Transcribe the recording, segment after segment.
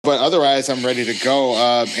But otherwise, I'm ready to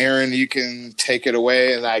go. Aaron, you can take it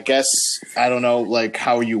away. And I guess, I don't know, like,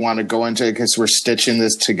 how you want to go into it, because we're stitching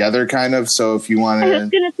this together, kind of. So if you want to... I was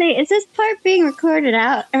going to say, is this part being recorded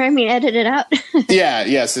out? Or, edited out?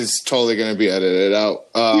 Yes, it's totally going to be edited out.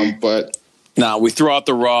 But... No, we throw out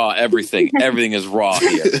the raw everything. Everything is raw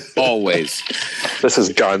here, always. This is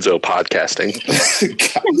Gonzo podcasting.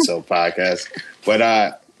 Gonzo podcast.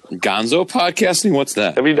 But... Gonzo podcasting? What's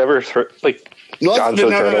that? Have you never heard, like... Gonzo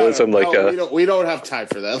journalism, we don't have time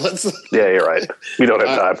for that. Yeah, you're right. We don't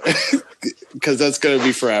have time because that's going to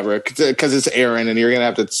be forever. Because it's Aaron, and you're going to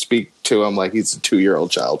have to speak to him like he's a 2-year-old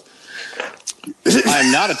child. I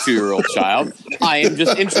am not a 2-year-old child. I am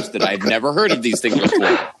just interested. I've never heard of these things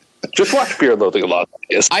before. Just watch Fear and Loathing a lot.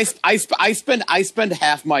 I spend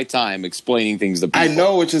half my time explaining things to people. I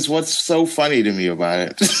know, which is what's so funny to me about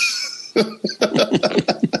it.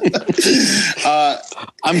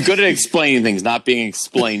 I'm good at explaining things, not being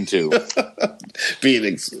explained to.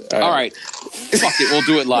 All right. Fuck it. We'll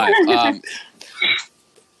do it live.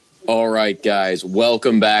 All right, guys.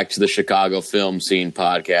 Welcome back to the Chicago Film Scene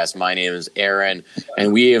Podcast. My name is Aaron,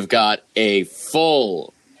 and we have got a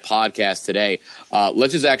full podcast today.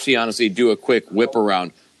 Let's just actually honestly do a quick whip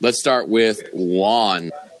around. Let's start with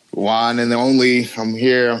Juan. Juan and the only. I'm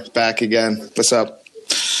here, back again. What's up?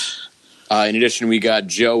 In addition, we got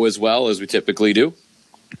Joe as well, as we typically do.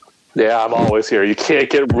 Yeah, I'm always here. You can't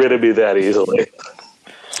get rid of me that easily.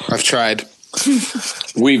 I've tried.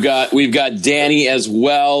 We've got Danny as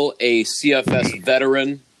well, a CFS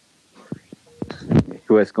veteran.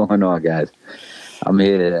 What's going on, guys? I'm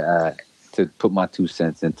here to put my 2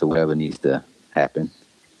 cents into whatever needs to happen.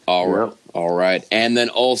 All right. And then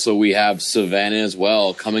also we have Savannah as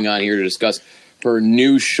well, coming on here to discuss her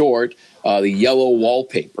new short, The Yellow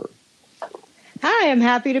Wallpaper. Hi, I'm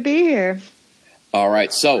happy to be here. All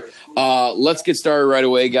right, so let's get started right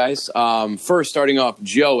away, guys. First, starting off,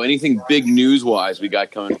 Joe, anything big news-wise we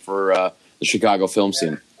got coming for the Chicago film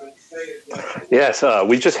scene? Yes,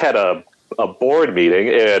 we just had a board meeting,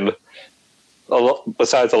 and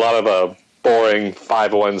besides a lot of boring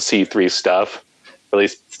 501c3 stuff, at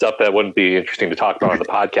least stuff that wouldn't be interesting to talk about on the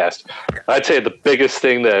podcast, I'd say the biggest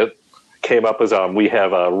thing that came up is we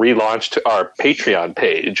have relaunched our Patreon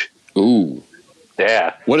page. Ooh.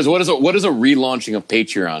 Yeah. What does a relaunching of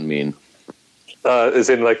Patreon mean? As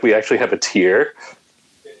in, like, we actually have a tier.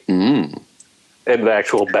 Mm. And the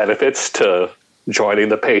actual benefits to joining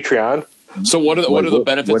the Patreon. So what are the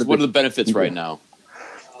benefits? What are the benefits right now?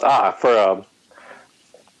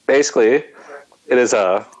 Basically, it is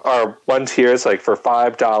our one tier is like for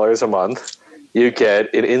 $5 a month, you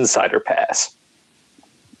get an insider pass.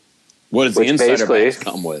 What does the insider pass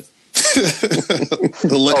come with?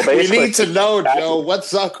 We need to know, Joe,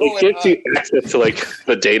 what's up going on? It gives you access to like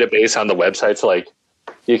the database on the website, so like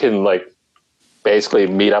you can like basically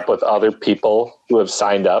meet up with other people who have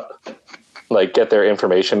signed up, like get their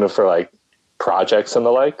information for like projects and the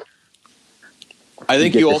like. I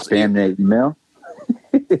think you also spam their email.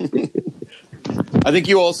 I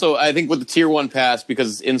think with the tier 1 pass,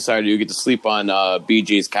 because it's insider, you get to sleep on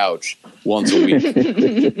BJ's couch once a week.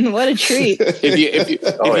 What a treat! If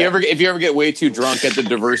you ever get way too drunk at the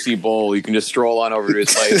Diversity Bowl, you can just stroll on over to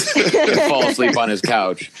his place and fall asleep on his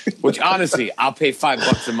couch. Which honestly, I'll pay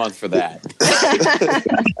 $5 a month for that.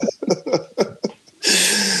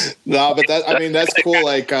 No, but that's cool.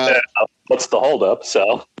 Like, what's the holdup?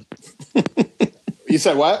 So, you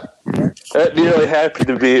said what? Really happy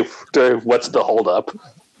to be during What's the Holdup?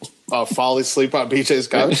 Fall asleep on BJ's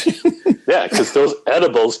couch? Yeah, because those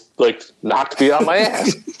edibles, like, knocked me on my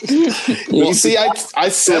ass. You see, I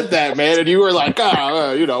said that, man, and you were like,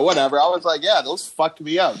 whatever. I was like, yeah, those fucked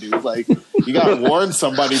me up, dude. Like, you got to warn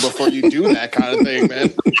somebody before you do that kind of thing,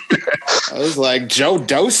 man. I was like, Joe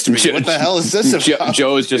dosed me. What the hell is this about?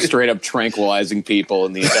 Joe is just straight up tranquilizing people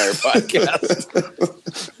in the entire podcast.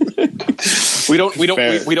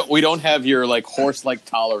 We don't have your like horse-like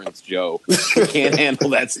tolerance, Joe. We can't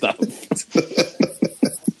handle that stuff.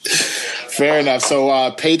 Fair enough. So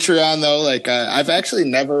Patreon, though, like I've actually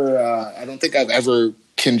never, I don't think I've ever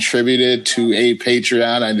contributed to a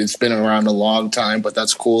Patreon. And it's been around a long time, but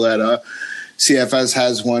that's cool that CFS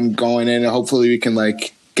has one going in, and hopefully we can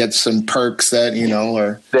like get some perks that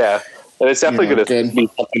or yeah, and it's definitely going to be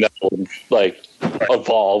something that will like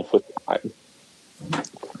evolve with time.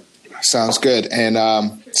 Sounds good. And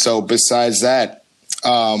so besides that,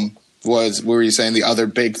 what were you saying? The other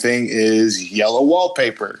big thing is Yellow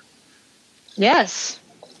Wallpaper. Yes.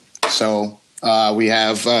 So we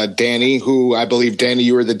have Danny, who I believe, Danny,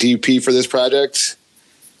 you were the DP for this project.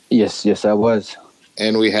 Yes, I was.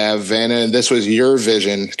 And we have Vanna, and this was your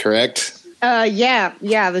vision, correct? Yeah,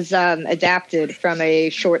 it was adapted from a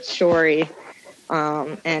short story,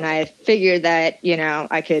 and I figured that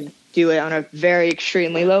I could do it on a very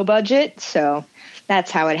extremely low budget, so that's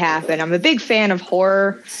how it happened. I'm a big fan of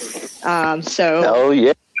horror, Oh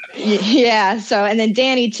yeah. yeah. So, and then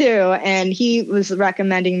Danny too, and he was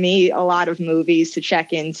recommending me a lot of movies to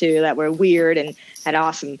check into that were weird and had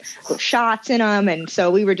awesome shots in them, and so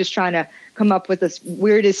we were just trying to come up with this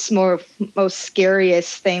weirdest, most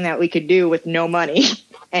scariest thing that we could do with no money.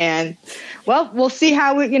 And well, we'll see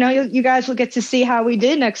how you guys will get to see how we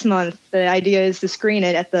did next month. The idea is to screen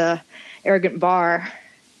it at the Arrogant Bar.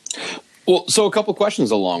 Well, so a couple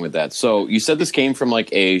questions along with that. So you said this came from like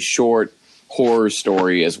a short horror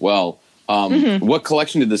story as well. What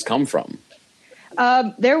collection did this come from?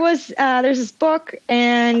 There's this book,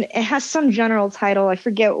 and it has some general title. I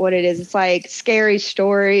forget what it is. It's like scary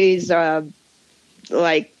stories,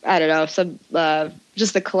 like I don't know, some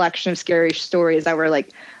just a collection of scary stories that were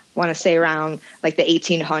like, want to say around like the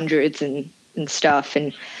 1800s and stuff.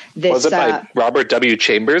 And this was it by Robert W.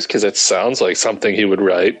 Chambers? Because it sounds like something he would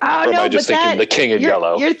write. Oh, or no, am I just thinking The King in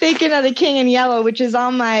Yellow? You're thinking of The King in Yellow, which is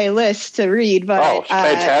on my list to read. But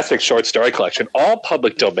fantastic short story collection, all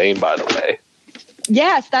public domain, by the way.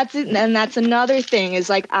 Yes, that's it. And that's another thing is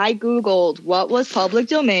like I Googled what was public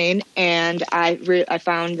domain, and I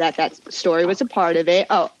found that story was a part of it.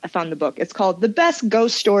 Oh, I found the book. It's called The Best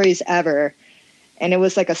Ghost Stories Ever. And it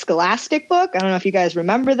was like a Scholastic book. I don't know if you guys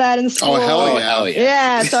remember that in school. Oh, hell yeah.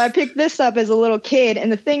 Yeah, so I picked this up as a little kid.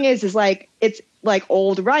 And the thing is like, it's like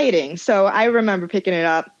old writing. So I remember picking it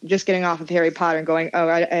up, just getting off of Harry Potter and going, oh,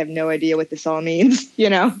 I have no idea what this all means,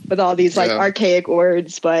 with all these like archaic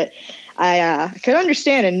words. But I could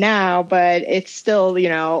understand it now, but it's still,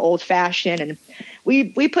 old fashioned. And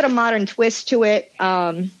we put a modern twist to it.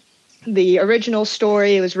 The original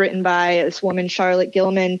story was written by this woman, Charlotte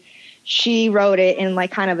Gilman. She wrote it in like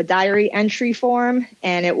kind of a diary entry form,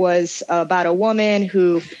 and it was about a woman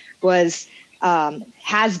who has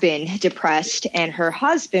been depressed, and her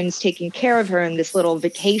husband's taking care of her in this little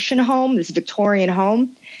vacation home, this Victorian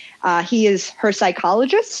home. He is her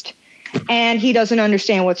psychologist, and he doesn't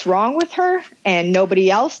understand what's wrong with her, and nobody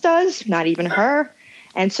else does, not even her.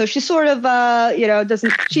 And so she sort of,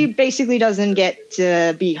 she basically doesn't get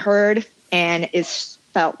to be heard and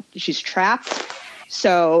she's trapped.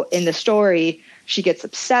 So in the story, she gets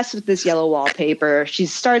obsessed with this yellow wallpaper. She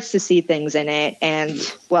starts to see things in it. And,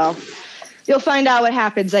 well, you'll find out what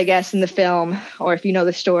happens, I guess, in the film. Or if you know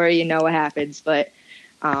the story, you know what happens. But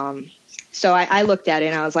so I looked at it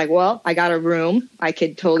and I was like, well, I got a room. I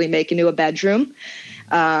could totally make into a bedroom.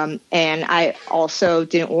 And I also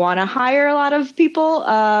didn't want to hire a lot of people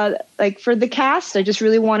like for the cast. I just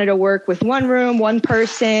really wanted to work with one room, one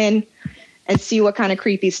person, and see what kind of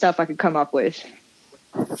creepy stuff I could come up with.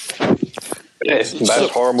 Best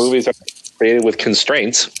horror movies are created with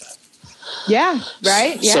constraints. Yeah,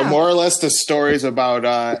 right? Yeah. So more or less the story's about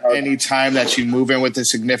any time that you move in with a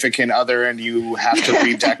significant other and you have to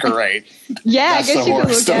redecorate. Yeah, That's I guess you could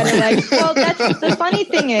look at it like, well, that's the funny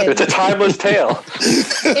thing is. It's a timeless tale.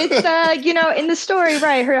 It's, in the story,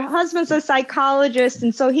 right, her husband's a psychologist,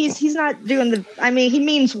 and so he's not doing he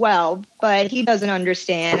means well, but he doesn't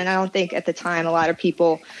understand, and I don't think at the time a lot of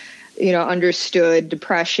people understood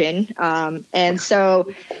depression. And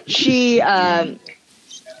so she,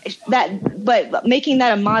 but making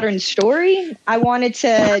that a modern story, I wanted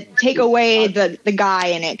to take away the guy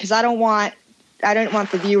in it. 'Cause I don't want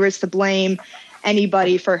the viewers to blame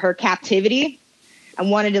anybody for her captivity. I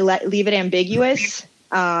wanted to leave it ambiguous.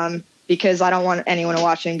 Because I don't want anyone to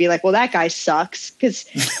watch it and be like, well, that guy sucks. 'Cause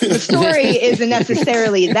the story isn't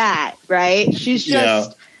necessarily that, right? She's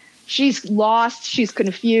just, she's lost, she's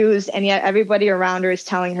confused, and yet everybody around her is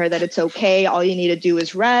telling her that it's okay. All you need to do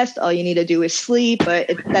is rest. All you need to do is sleep. But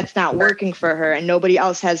that's not working for her, and nobody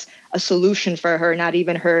else has a solution for her, not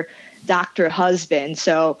even her doctor husband.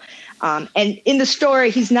 So, and in the story,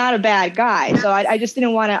 he's not a bad guy. So I just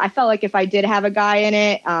didn't want to. I felt like if I did have a guy in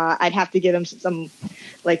it, I'd have to give him some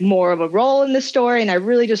like more of a role in the story, and I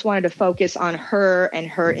really just wanted to focus on her and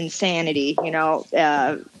her insanity,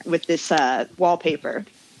 with this wallpaper.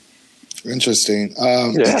 Interesting.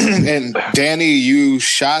 And Danny, you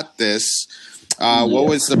shot this. What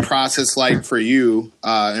was the process like for you?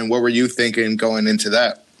 And what were you thinking going into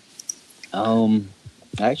that?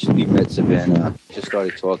 I actually met Savannah, just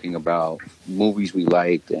started talking about movies we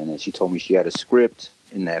liked, and she told me she had a script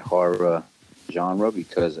in that horror genre,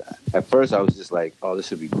 because at first I was just like, oh, this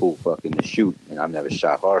would be cool fucking to shoot, and I've never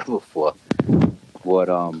shot horror before. But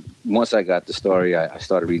once I got the story, I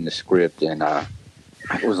started reading the script, and I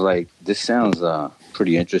was like, this sounds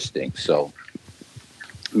pretty interesting. So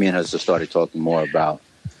me and her just started talking more about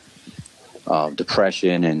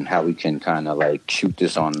depression and how we can kind of like shoot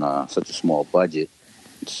this on such a small budget.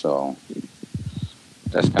 So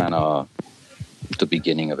that's kind of the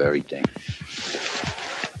beginning of everything.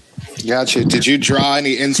 Gotcha. Did you draw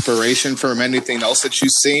any inspiration from anything else that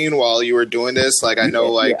you've seen while you were doing this? Like, I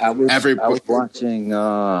know, like, I was watching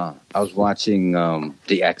The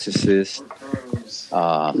Exorcist,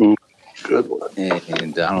 Ooh, good one.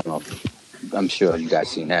 and I don't know. I'm sure you guys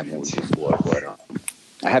seen that movie before, but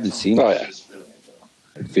I haven't seen it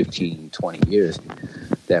in 15, 20 years.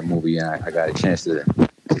 That movie, and I got a chance to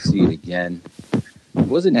see it again. It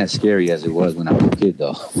wasn't as scary as it was when I was a kid,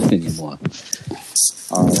 though, anymore.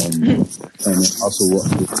 And then also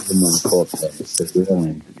the movie called The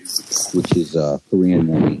Marling, which is a Korean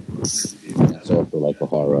movie. It's also like a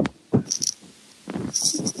horror.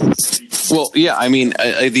 Well, yeah, I mean,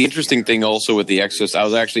 the interesting thing also with The Exorcist, I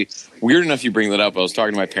was actually, weird enough you bring that up, I was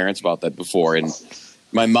talking to my parents about that before, and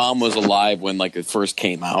my mom was alive when, like, it first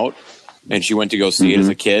came out, and she went to go see it as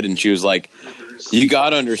a kid, and she was like, you got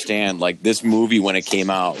to understand, like, this movie, when it came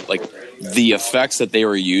out, like, the effects that they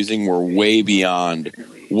were using were way beyond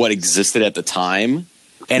what existed at the time,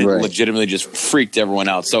 and it legitimately just freaked everyone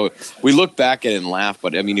out. So we look back at it and laugh,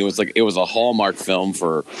 but I mean, it was a hallmark film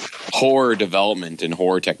for horror development and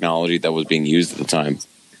horror technology that was being used at the time.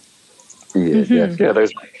 Yeah,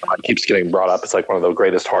 there's keeps getting brought up. It's like one of the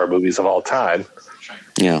greatest horror movies of all time.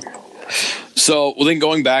 Yeah. So, well, then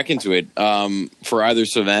going back into it, for either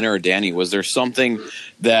Savannah or Danny, was there something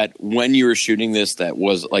that when you were shooting this that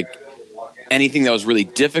was like anything that was really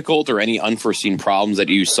difficult or any unforeseen problems that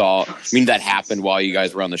you saw? I mean, that happened while you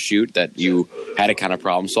guys were on the shoot that you had to kind of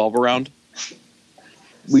problem solve around?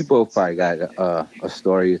 We both probably got a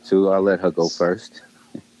story or two. I'll let her go first.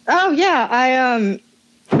 Oh yeah,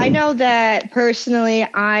 I know that personally.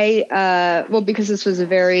 Because this was a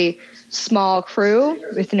very small crew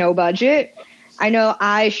with no budget, I know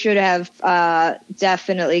I should have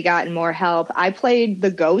definitely gotten more help. I played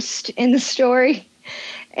the ghost in the story,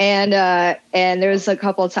 and there was a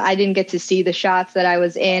couple of times I didn't get to see the shots that I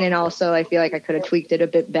was in, and also I feel like I could have tweaked it a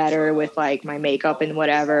bit better with like my makeup and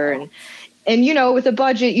whatever, and you know, with a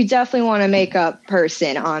budget, you definitely want a makeup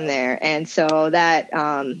person on there, and so that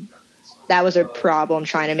was a problem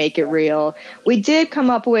trying to make it real. We did come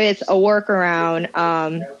up with a workaround.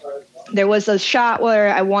 There was a shot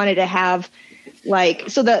where I wanted to have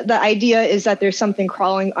the idea is that there's something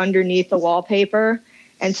crawling underneath the wallpaper.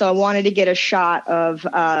 And so I wanted to get a shot of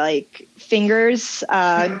fingers,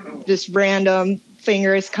 just random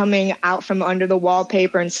fingers coming out from under the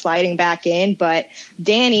wallpaper and sliding back in. But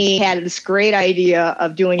Danny had this great idea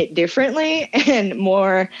of doing it differently and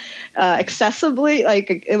more accessibly.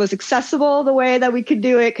 Like it was accessible the way that we could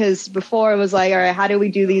do it. Because before it was like, all right, how do we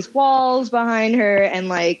do these walls behind her and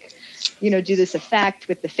do this effect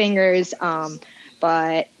with the fingers?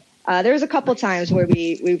 But there was a couple times where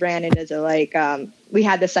we ran into we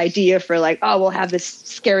had this idea for we'll have this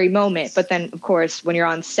scary moment. But then, of course, when you're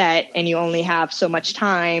on set and you only have so much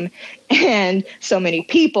time and so many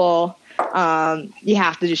people, you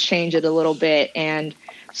have to just change it a little bit. And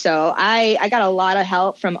so I got a lot of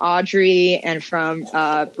help from Audrey and from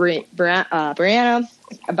Brianna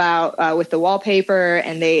about with the wallpaper,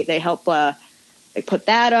 and they helped they put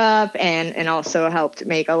that up and also helped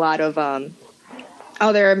make a lot of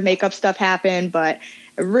other makeup stuff happen. But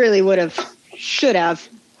I really should have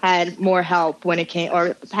had more help when it came,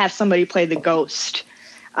 or have somebody play the ghost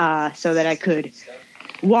so that I could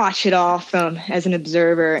watch it all as an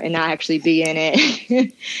observer and not actually be in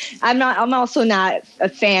it. I'm also not a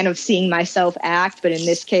fan of seeing myself act, but in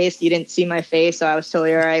this case you didn't see my face, so I was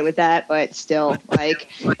totally all right with that. But still,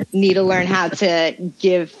 need to learn how to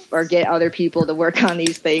give or get other people to work on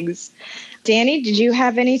these things. Danny, did you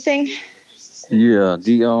have anything? Yeah,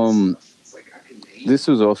 this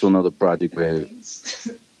was also another project where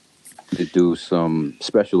to do some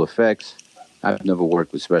special effects. I've never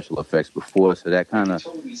worked with special effects before, so that kind of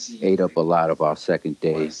ate up a lot of our second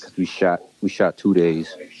day. We shot 2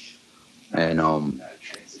 days, and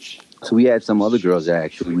so we had some other girls that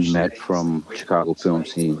actually we met from Chicago film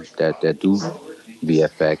scene that do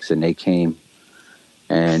VFX, and they came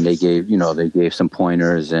and they gave some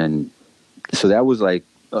pointers, and so that was like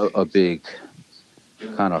a big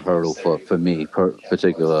kind of hurdle for me,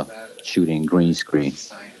 particular shooting green screen.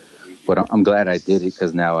 But I'm glad I did it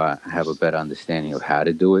because now I have a better understanding of how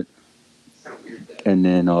to do it. And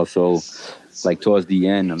then also, towards the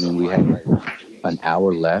end, I mean, we had an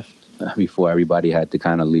hour left before everybody had to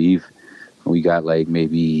kind of leave. We got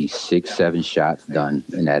maybe 6-7 shots done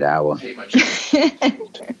in that hour.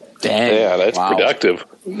 Dang. Yeah, that's productive.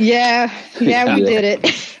 Yeah, we did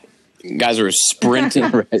it. Guys are sprinting.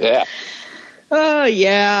 Yeah. Oh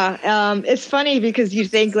yeah, it's funny because you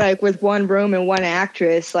think like with one room and one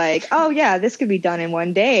actress, like, oh yeah, this could be done in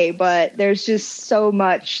one day. But there's just so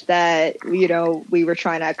much that we were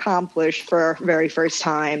trying to accomplish for our very first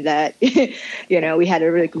time that we had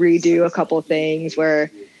to like redo a couple of things where,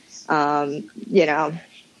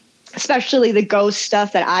 especially the ghost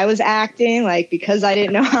stuff that I was acting, like because I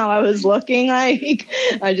didn't know how I was looking, like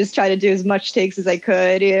I just tried to do as much takes as I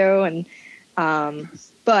could, and.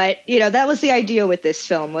 But, that was the idea with this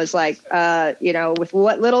film was like, with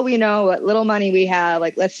what little we know, what little money we have,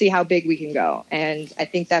 like, let's see how big we can go. And I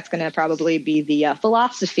think that's going to probably be the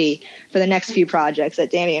philosophy for the next few projects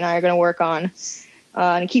that Danny and I are going to work on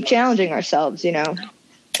and keep challenging ourselves,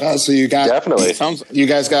 Oh, so you got Definitely. You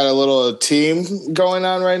guys got a little team going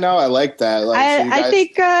on right now. I like that. I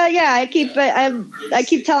think, I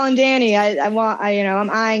keep telling Danny, I'm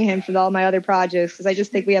eyeing him for all my other projects because I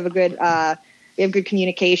just think we have good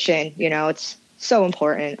communication. It's so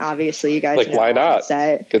important. Obviously, you guys like, why not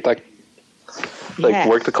get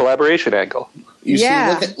work the collaboration angle. See,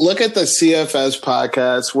 look at the CFS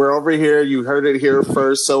podcast. We're over here. You heard it here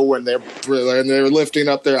first. So when they're lifting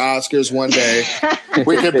up their Oscars one day,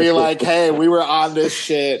 we could be like, "Hey, we were on this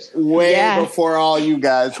shit way before all you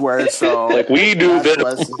guys were." So like we do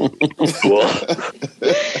this. Cool.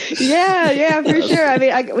 Yeah, for sure. I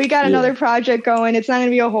mean, we got another project going. It's not going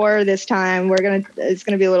to be a horror this time. It's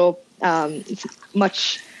going to be a little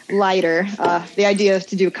much lighter. The idea is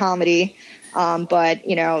to do comedy. But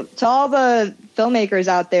to all the filmmakers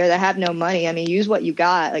out there that have no money, I mean, use what you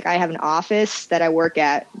got. Like I have an office that I work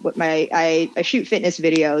at. I shoot fitness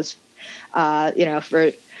videos,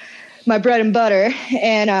 for my bread and butter.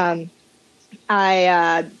 And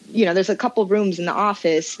there's a couple rooms in the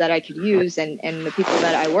office that I could use, and the people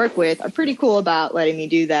that I work with are pretty cool about letting me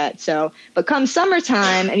do that. So, but come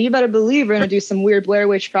summertime, and you better believe we're gonna do some weird Blair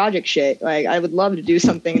Witch Project shit. Like I would love to do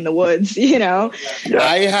something in the woods,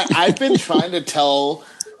 I've been trying to tell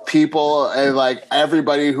people and like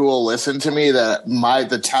everybody who will listen to me that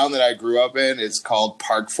the town that I grew up in is called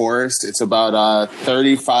Park Forest. It's about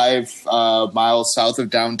 35 miles south of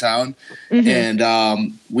downtown,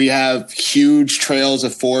 and we have huge trails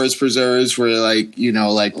of forest preserves where like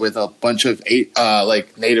with a bunch of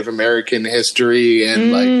Native American history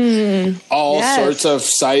and all sorts of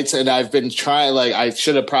sites. And I've been trying, I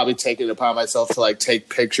should have probably taken it upon myself to take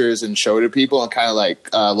pictures and show to people and kind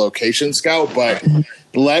of location scout, but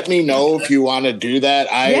let me know if you want to do that.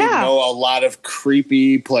 I know a lot of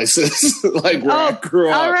creepy places where I grew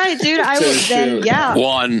up. All right, dude. I was then. Yeah.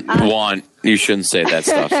 Juan, you shouldn't say that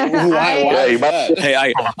stuff. Hey,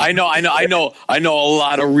 I know a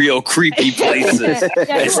lot of real creepy places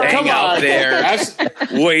that hang out there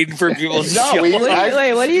waiting for people to show. Wait, what are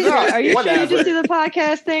you doing? Are you sure you just do the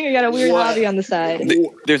podcast thing or you got a weird hobby on the side?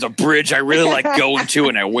 There's a bridge I really like going to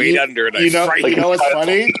and I wait under it. You know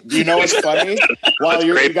what's funny? While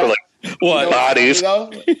you're what bodies?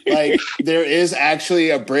 There is actually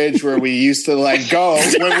a bridge where we used to go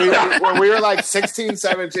when we were 16,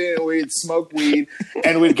 17, and we'd smoke weed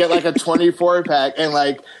and we'd get a 24 pack and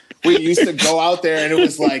we used to go out there and it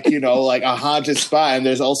was a haunted spot. And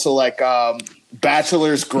there's also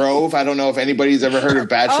Bachelor's Grove. I don't know if anybody's ever heard of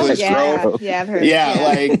Bachelor's Grove. Yeah, I've heard.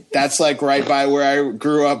 Yeah, that's right by where I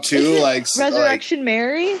grew up too. Resurrection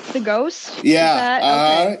Mary, the ghost.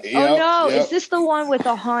 Yeah. Okay. Is this the one with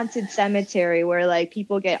the haunted cemetery where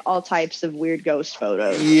people get all types of weird ghost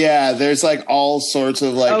photos? Yeah, there's all sorts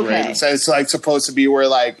of random. So it's supposed to be where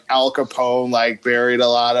Al Capone buried a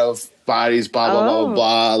lot of bodies, blah blah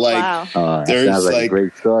blah blah. Wow. There's sounds like a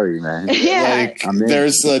great story, man. Yeah,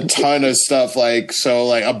 there's a ton of stuff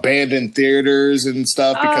abandoned theaters and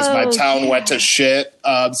stuff because my town went to shit.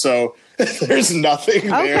 So there's nothing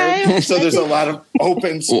there. So there's a lot of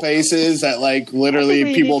open spaces that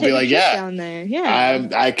literally people be down there. Yeah,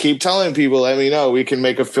 I keep telling people, let me know, we can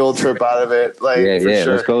make a field trip out of it. For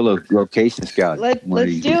sure. Let's go location scout. Let's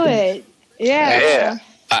do it. Yeah.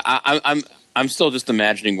 I'm still just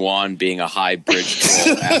imagining Juan being a high bridge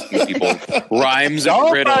troll asking people rhymes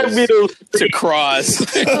and riddles to cross.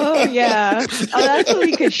 Oh, yeah. Oh, that's what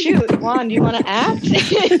we could shoot. Juan, do you want to act?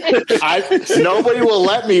 Nobody will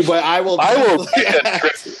let me, but I will.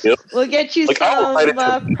 We'll get you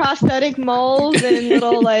some prosthetic moles and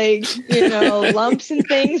little, lumps and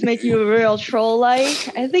things, make you a real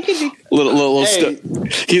troll-like. I think it'd be little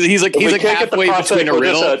he's halfway between a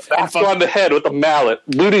riddle and on the head with a mallet,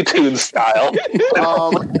 Looney Tunes style.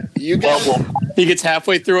 You guys, He gets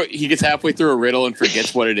halfway through a riddle and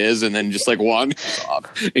forgets what it is, and then just like wanders off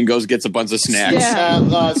and gets a bunch of snacks.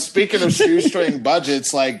 Yeah. Speaking of shoestring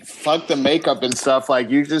budgets, like fuck the makeup and stuff. Like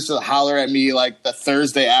you just holler at me like the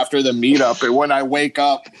Thursday after the meetup, and when I wake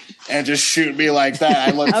up and just shoot me like that,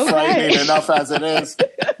 I look frightening enough as it is.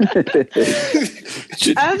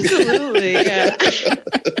 Absolutely, yeah.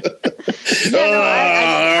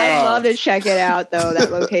 I'd love to check it out though,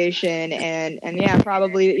 that location, and yeah,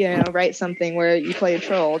 probably write something where you play a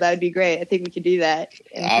troll. That would be great. I think we could do that.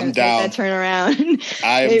 I'm down. That turnaround.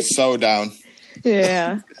 I am so down.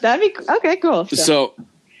 Yeah, that'd be okay. Cool.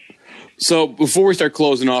 So before we start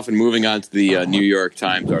closing off and moving on to the New York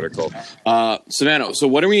Times article, Savannah, so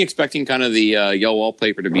when are we expecting kind of the Yellow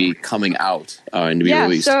Wallpaper to be coming out and to be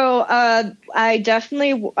released? So I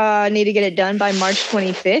definitely need to get it done by March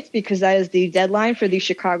 25th because that is the deadline for the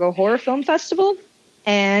Chicago Horror Film Festival.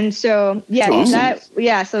 And so,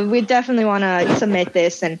 so we definitely want to submit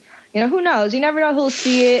this. And, who knows? You never know who'll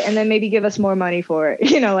see it and then maybe give us more money for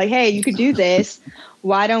it. Like, hey, you could do this.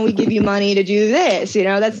 Why don't we give you money to do this?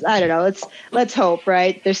 That's, I don't know. Let's hope,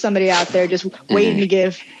 right? There's somebody out there just waiting to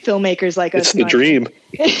give filmmakers like us money. It's the dream.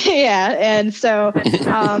 Yeah. And so,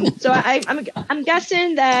 I'm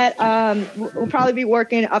guessing that we'll probably be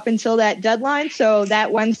working up until that deadline. So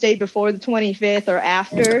that Wednesday before the 25th or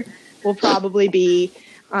after will probably be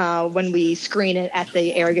when we screen it at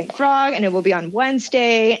the Arrogant Frog, and it will be on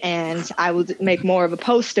Wednesday, and I will make more of a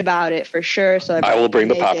post about it for sure. So I will bring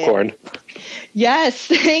the popcorn. Yes,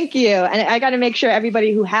 thank you. And I got to make sure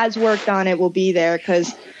everybody who has worked on it will be there,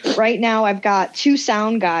 because right now I've got 2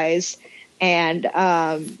 sound guys, and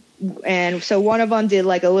so one of them did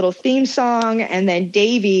like a little theme song, and then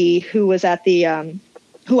Davey, who was at the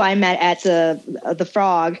who I met at the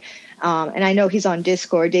Frog. And I know he's on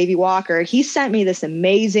Discord, Davey Walker. He sent me this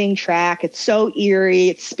amazing track. It's so eerie.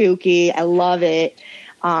 It's spooky. I love it.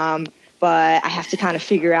 But I have to kind of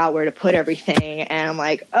figure out where to put everything. And I'm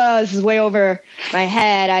like, oh, this is way over my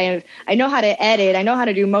head. I know how to edit. I know how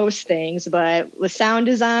to do most things. But with sound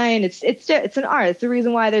design, it's an art. It's the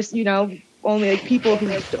reason why there's, only like people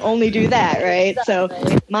who only do that, right? So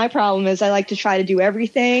my problem is I like to try to do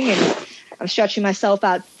everything, and I'm stretching myself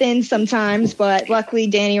out thin sometimes, but luckily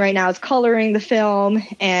Danny right now is coloring the film,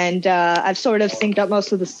 and I've sort of synced up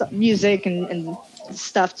most of the music and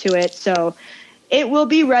stuff to it. So it will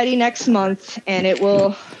be ready next month, and it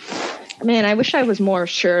will, man, I wish I was more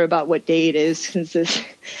sure about what day it is, since this,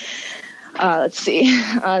 let's see,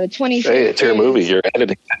 the 25th. Hey, it's your movie. You're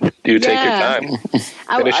editing. You take your time.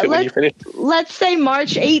 Finish it when you finish. Let's say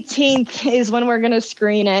March 18th is when we're going to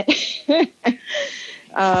screen it.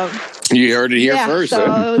 You heard it here first.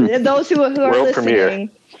 So those who are listening, premiere.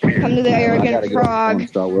 Come to the Arrogant Frog.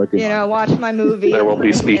 Watch my movie. There won't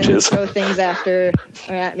be speeches. Throw things at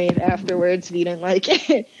me afterwards if you didn't like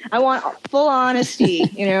it. I want full honesty.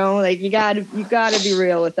 Like you gotta be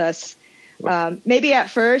real with us. Maybe at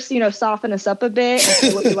first, soften us up a bit and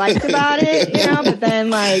say what you liked about it. But then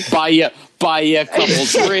like buy you a couple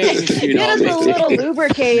drinks. Get us a little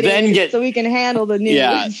lubricated, then so we can handle the news.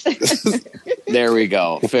 Yeah. There we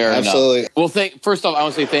go. Fair Absolutely. enough. Well, first off, I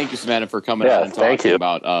want to say thank you, Savannah, for coming out and talking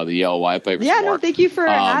about the Yellow Wallpaper. Yeah, no, thank you for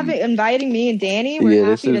inviting me and Danny. We're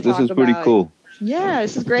happy to talk about. This is pretty cool. Yeah,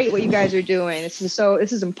 this is great what you guys are doing. This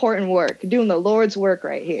is important work. You're doing the Lord's work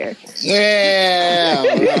right here. Yeah.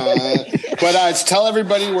 But tell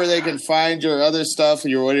everybody where they can find your other stuff,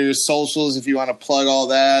 what are your socials, if you want to plug all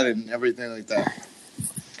that and everything like that.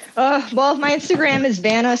 Well, my Instagram is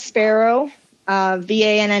Vanna Sparrow,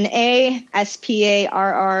 VANNA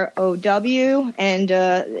SPARROW, and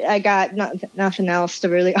I got nothing else to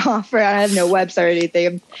really offer. I have no website or anything.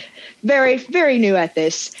 I'm very, very new at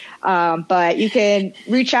this. But you can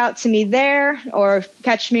reach out to me there or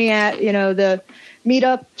catch me at, the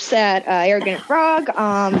meetups at Arrogant Frog.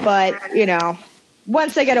 But,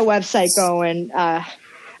 once I get a website going,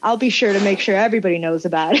 I'll be sure to make sure everybody knows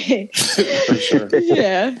about it. For sure.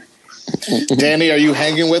 Yeah. Danny, are you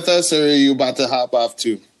hanging with us, or are you about to hop off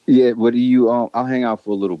too? Yeah, what do you? I'll hang out for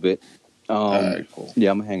a little bit. All right, cool.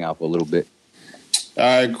 Yeah, I'm gonna hang out for a little bit. All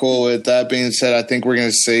right, cool. With that being said, I think we're going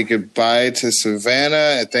to say goodbye to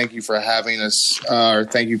Savannah, and thank you for having us, or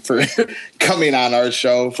thank you for coming on our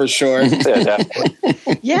show, for sure.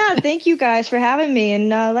 Yeah, thank you guys for having me, and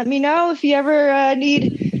let me know if you ever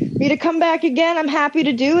need me to come back again. I'm happy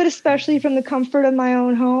to do it, especially from the comfort of my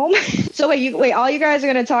own home. So wait, all you guys are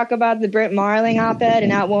going to talk about the Brit Marling op-ed, and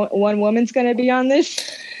not one woman's going to be on this?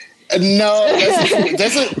 No,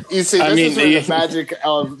 this is you see. I This mean, is where the magic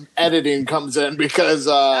of editing comes in because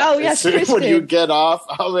yes, when Kristen. you get off,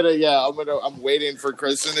 I'm waiting for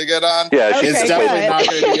Kristen to get on. Yeah, she's It's Okay, definitely good. not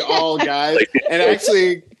going to be all guys. And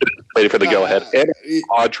actually, waiting for the go ahead. And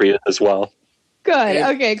Audrey as well. Good.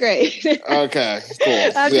 Okay, great. okay,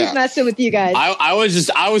 cool. I'm just messing with you guys. I was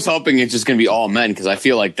hoping it's just going to be all men because I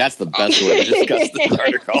feel like that's the best way to discuss this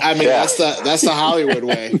article. I mean, that's the Hollywood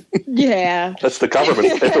way. Yeah. That's the government.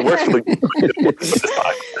 If it works for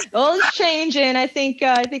the Well, it's changing. I think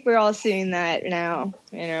we're all seeing that now.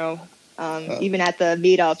 Even at the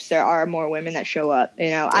meetups, there are more women that show up.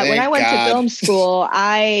 When I went to film school,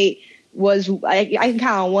 I can count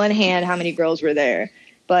on one hand how many girls were there.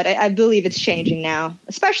 But I believe it's changing now,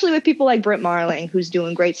 especially with people like Brit Marling, who's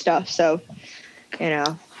doing great stuff. So,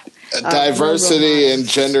 diversity and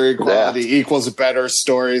gender equality equals better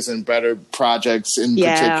stories and better projects in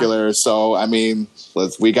particular. So, I mean,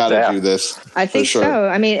 we got to do this. I think so.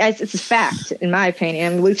 I mean, it's a fact, in my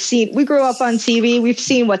opinion. We grew up on TV. We've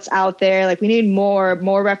seen what's out there. Like, we need more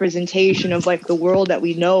representation of like the world that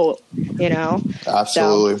we know.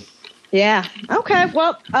 Absolutely. So, yeah. Okay.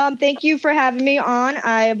 Well, thank you for having me on.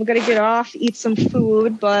 I'm going to get off, eat some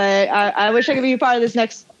food, but I wish I could be a part of this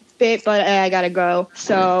next bit, but I got to go.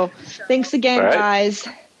 So thanks again, guys.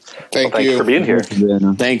 Thanks for being here.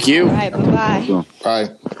 Thank you. All right. Bye-bye. Bye.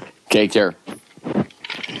 Take care.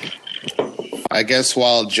 I guess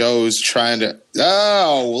while Joe's trying to...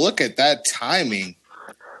 Oh, look at that timing.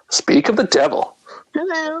 Speak of the devil.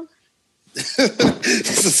 Hello.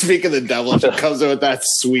 Speak of the devil, she comes in with that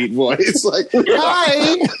sweet voice, like,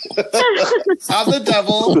 "Hi, I'm the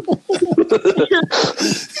devil."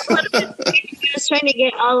 Just trying to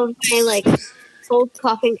get all of my cold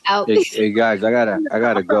coughing out. Hey guys, I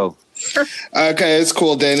gotta go. Okay, it's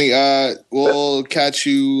cool, Danny. We'll catch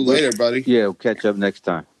you later, buddy. Yeah, we'll catch up next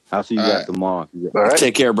time. I'll see you guys tomorrow. All right.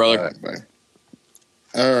 Take care, brother. All right, bye.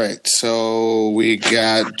 All right, so we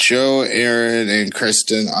got Joe, Aaron, and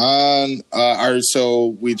Kristen on.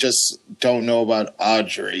 So we just don't know about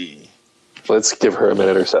Audrey. Let's give her a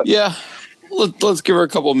minute or so. Yeah, let's give her a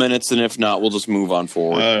couple minutes, and if not, we'll just move on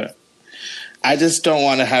forward. I just don't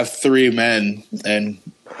want to have three men and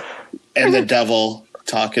the devil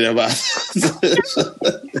talking about this.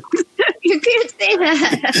 You can't say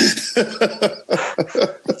that.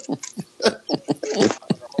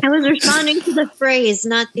 I was responding to the phrase,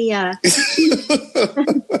 not the.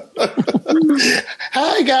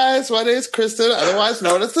 Hi guys, my name is Kristen, otherwise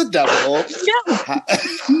known as the devil.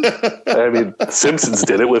 I mean, Simpsons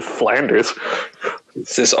did it with Flanders.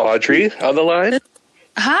 Is this Audrey on the line?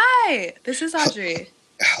 Hi, this is Audrey.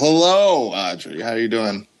 Hello, Audrey. How are you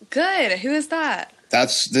doing? Good. Who is that?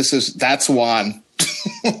 That's Juan.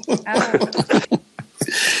 Oh.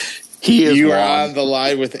 You are on the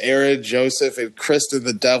line with Aaron, Joseph, and Kristen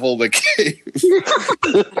the Devil McCabe.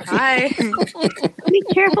 Hi. Be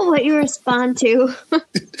careful what you respond to.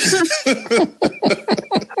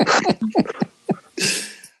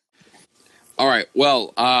 All right.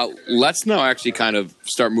 Well, let's now actually kind of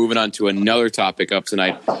start moving on to another topic up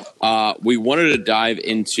tonight. We wanted to dive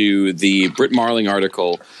into the Brit Marling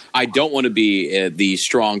article. I don't want to be the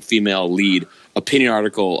strong female lead opinion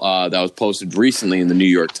article that was posted recently in the New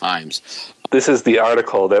York Times. This is the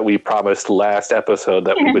article that we promised last episode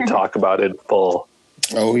that we would talk about in full.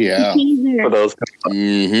 Oh, yeah. For those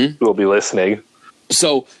who will be listening.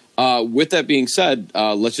 So, with that being said,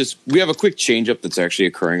 we have a quick change up that's actually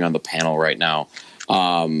occurring on the panel right now.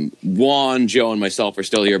 Juan, Joe, and myself are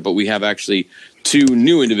still here, but we have actually two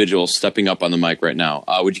new individuals stepping up on the mic right now.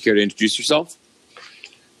 Would you care to introduce yourself?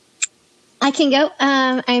 I can go.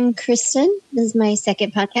 I'm Kristen. This is my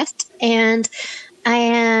second podcast, and I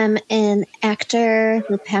am an actor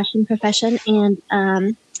with passion profession, and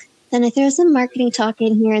then I throw some marketing talk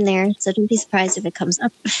in here and there, so don't be surprised if it comes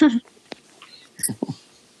up.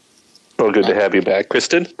 Well, good to have you back,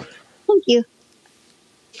 Kristen. Thank you.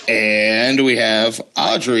 And we have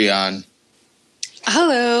Audrey on.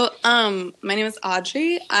 Hello. My name is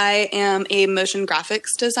Audrey. I am a motion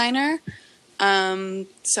graphics designer.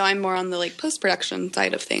 So I'm more on the post-production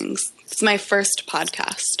side of things. It's my first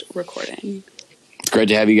podcast recording. It's great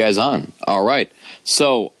to have you guys on. All right.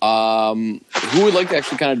 So, who would like to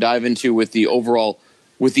actually kind of dive into with the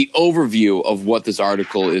overview of what this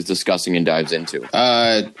article is discussing and dives into?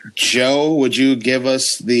 Joe, would you give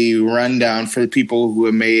us the rundown for the people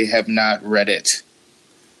who may have not read it?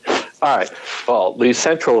 All right. Well, the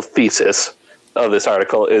central thesis of this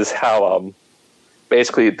article is how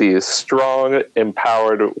basically the strong,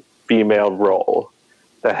 empowered female role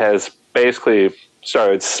that has basically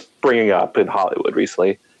started springing up in Hollywood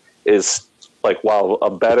recently is while a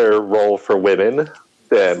better role for women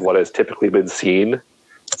than what has typically been seen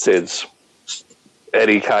since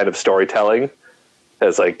any kind of storytelling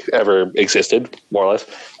has ever existed, more or less.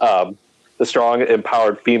 The strong,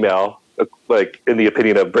 empowered female, in the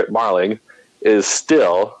opinion of Brit Marling, is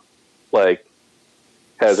still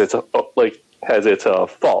has its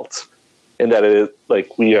faults in that it is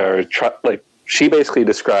she basically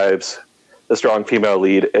describes the strong female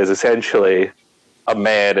lead as essentially a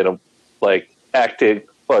man and a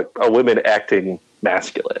woman acting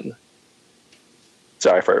masculine.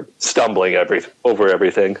 Sorry for stumbling over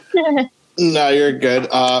everything. No, you're good.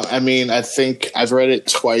 I think I've read it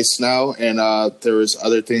twice now, and there was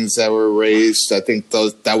other things that were raised. I think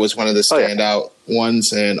that was one of the standout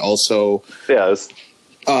ones, and also it's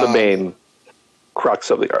the main crux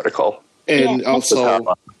of the article, and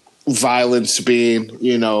also violence being,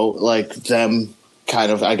 them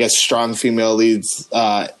kind of, I guess, strong female leads,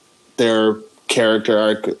 their character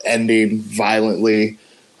arc ending violently,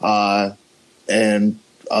 and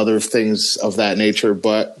other things of that nature.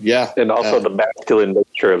 But yeah, and also the masculine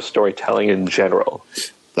nature of storytelling in general.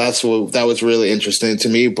 That was really interesting to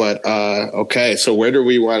me. But okay, so where do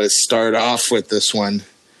we want to start off with this one?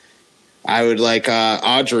 I would like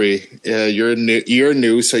Audrey. You're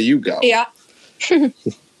new, so you go. Yeah.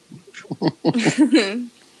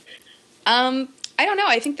 I don't know.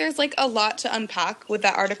 I think there's a lot to unpack with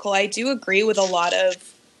that article. I do agree with a lot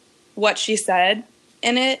of what she said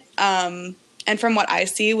in it. And from what I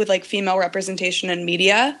see with female representation in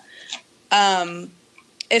media,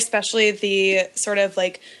 especially the sort of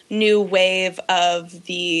new wave of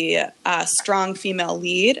the strong female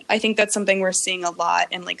lead. I think that's something we're seeing a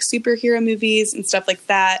lot in superhero movies and stuff like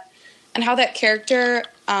that. And how that character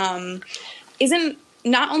isn't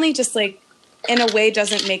not only just in a way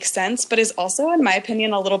doesn't make sense, but is also, in my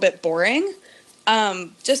opinion, a little bit boring.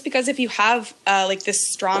 Just because if you have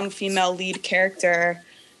this strong female lead character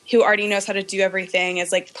who already knows how to do everything,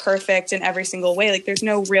 is perfect in every single way, there's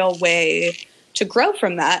no real way to grow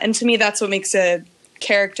from that. And to me, that's what makes a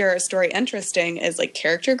character or story interesting, is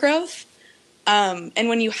character growth. And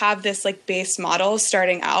when you have this base model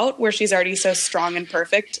starting out where she's already so strong and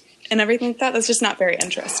perfect and everything like that, that's just not very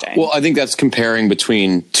interesting. Well, I think that's comparing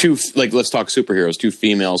between two, let's talk superheroes, two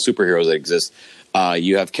female superheroes that exist.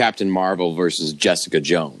 You have Captain Marvel versus Jessica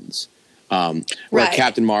Jones. Where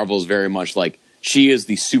Captain Marvel is very much she is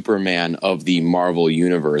the Superman of the Marvel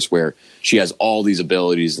universe, where she has all these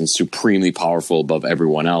abilities and supremely powerful above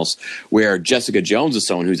everyone else, where Jessica Jones is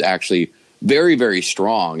someone who's actually very, very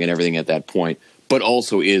strong and everything at that point, but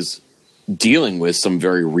also is dealing with some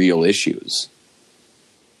very real issues.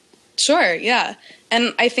 Sure, yeah.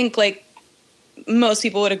 And I think most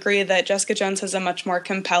people would agree that Jessica Jones has a much more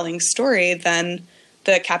compelling story than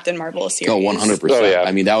the Captain Marvel series. Oh, 100%. Oh, yeah.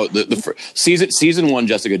 I mean, that was the season one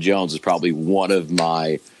Jessica Jones is probably one of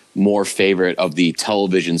my more favorite of the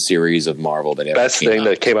television series of Marvel that ever best came thing out.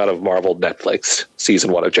 that came out of Marvel Netflix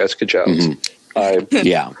season one of Jessica Jones. Mm-hmm.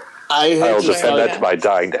 Yeah. I'll defend that to my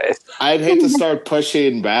dying day. I'd hate to start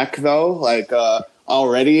pushing back though,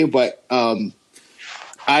 already, but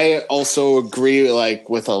I also agree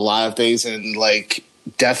with a lot of things, and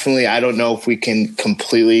definitely I don't know if we can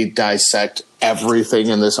completely dissect everything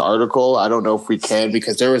in this article. I don't know if we can,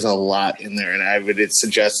 because there was a lot in there, and I would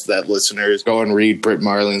suggest that listeners go and read Brit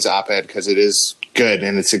Marling's op-ed, because it is good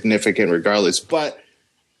and it's significant regardless. But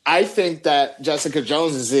I think that Jessica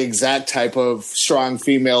Jones is the exact type of strong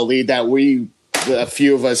female lead that a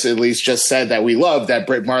few of us at least just said that we love, that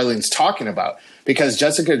Brit Marling's talking about, because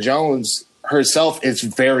Jessica Jones herself is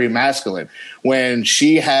very masculine. When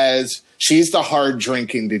she's the hard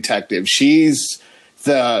drinking detective. She's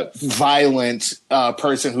the violent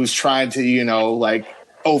person who's trying to,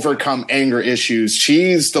 overcome anger issues.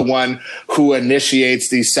 She's the one who initiates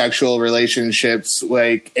these sexual relationships,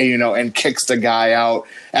 and kicks the guy out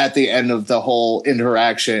at the end of the whole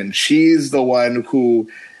interaction. She's the one who,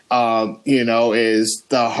 is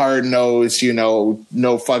the hard nosed, no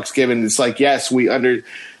fucks given. It's yes,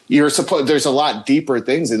 there's a lot deeper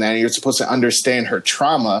things in that, and you're supposed to understand her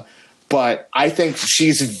trauma. But I think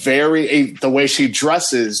she's the way she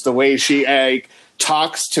dresses, the way she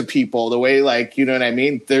talks to people, the way you know what I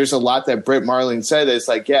mean? There's a lot that Brit Marling said. It's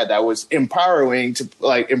that was empowering to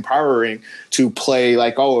play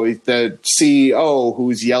the CEO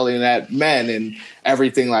who's yelling at men and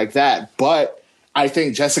everything like that. But I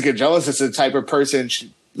think Jessica Jones is the type of person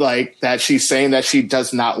that she's saying that she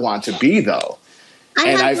does not want to be, though. Go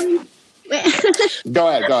ahead.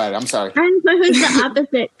 I'm sorry. I'm supposed the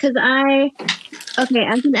opposite, because as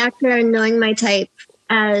an actor and knowing my type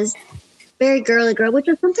as very girly girl, which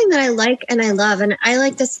is something that I like and I love. And I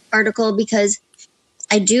like this article because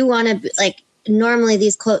I do want to, like, normally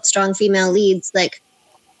these quote strong female leads, like,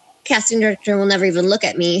 casting director will never even look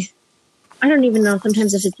at me. I don't even know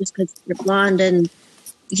sometimes if it's just because you're blonde and,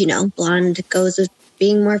 you know, blonde goes with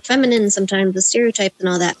being more feminine sometimes, the stereotypes and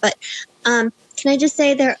all that. But can I just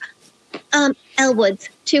say there, Elle Woods,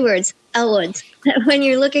 2 words, Elle Woods. When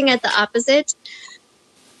you're looking at the opposite,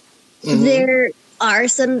 there are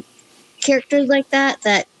some characters like that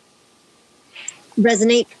that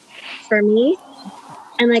resonate for me.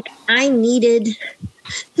 And, like, I needed,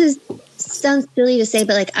 this sounds silly to say,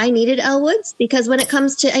 but, like, I needed Elle Woods because when it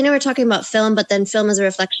comes to, I know we're talking about film, but then film is a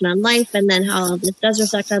reflection on life, and then how this does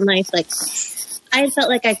reflect on life. Like, I felt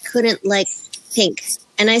like I couldn't like Pink,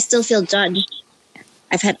 and I still feel judged.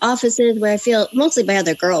 I've had offices where I feel, mostly by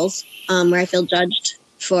other girls, where I feel judged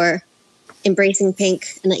for embracing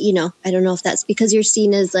Pink. And, you know, I don't know if that's because you're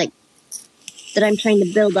seen as, like, that I'm trying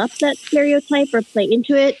to build up that stereotype or play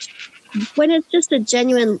into it, when it's just a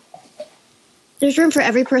genuine, there's room for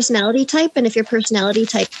every personality type, and if your personality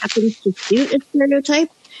type happens to suit a stereotype,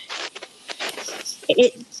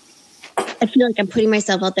 I feel like I'm putting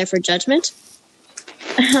myself out there for judgment.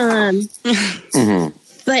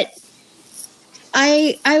 But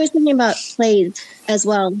I was thinking about plays as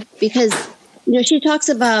well, because, you know, she talks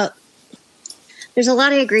about, there's a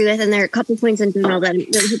lot I agree with, and there are a couple points in general that I'm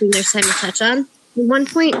really hoping there's time to touch on. One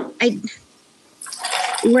point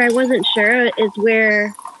where I wasn't sure is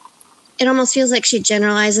where it almost feels like she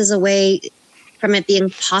generalizes away from it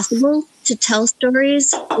being possible to tell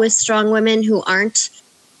stories with strong women who aren't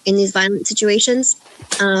in these violent situations.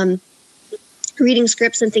 Reading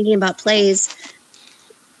scripts and thinking about plays,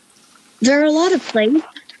 there are a lot of plays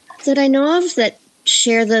that I know of that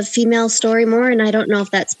share the female story more, and I don't know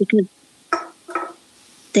if that's because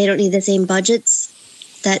they don't need the same budgets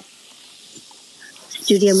that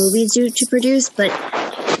studio movies do to produce, but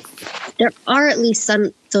there are at least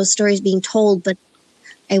some those stories being told, but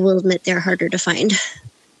I will admit they're harder to find.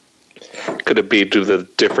 Could it be due to the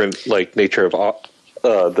different nature of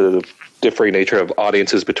the differing nature of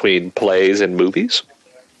audiences between plays and movies?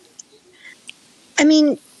 I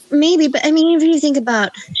mean, maybe, but I mean, if you think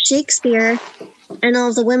about Shakespeare and all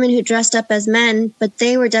of the women who dressed up as men, but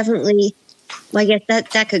they were definitely, well, I guess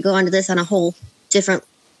that could go on to this on a whole different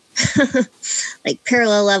like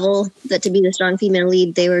parallel level, that to be the strong female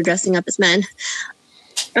lead, they were dressing up as men.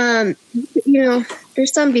 You know,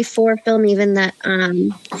 there's some before film even that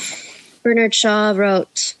Bernard Shaw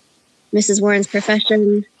wrote Mrs. Warren's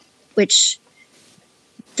Profession, which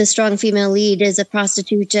the strong female lead is a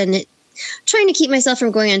prostitute, and trying to keep myself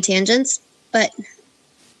from going on tangents, but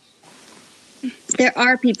there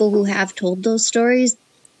are people who have told those stories,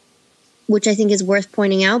 which I think is worth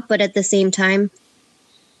pointing out, but at the same time,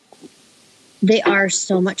 they are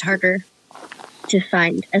so much harder to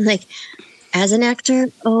find. And like, as an actor,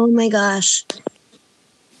 oh my gosh,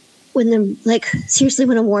 seriously,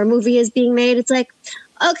 when a war movie is being made, it's like,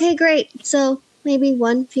 okay, great. So maybe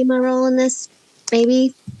one female role in this,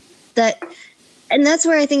 maybe that. And that's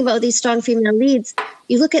where I think about these strong female leads.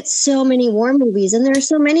 You look at so many war movies, and there are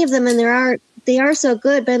so many of them, and they are so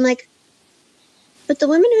good, but I'm like, but the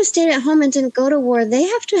women who stayed at home and didn't go to war, they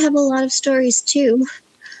have to have a lot of stories too.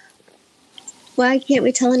 Why can't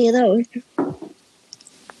we tell any of those?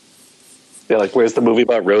 Yeah, like, where's the movie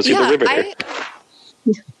about Rosie the Riveter?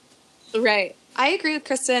 Right. I agree with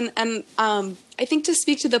Kristen, and I think to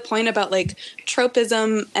speak to the point about like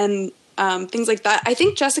tropism and things like that, I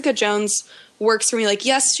think Jessica Jones works for me. Like,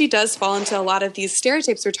 yes, she does fall into a lot of these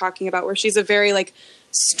stereotypes we're talking about, where she's a very like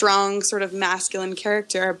strong sort of masculine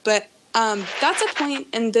character, but that's a point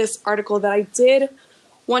in this article that I did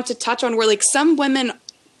want to touch on, where like some women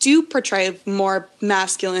do portray more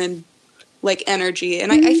masculine like energy,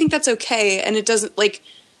 and I think that's okay, and it doesn't, like,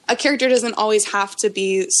 a character doesn't always have to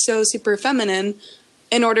be so super feminine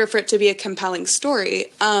in order for it to be a compelling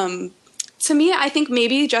story. To me, I think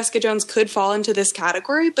maybe Jessica Jones could fall into this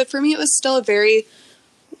category, but for me it was still a very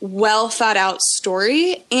well thought out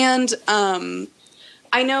story. And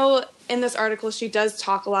I know in this article she does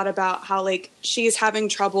talk a lot about how like she's having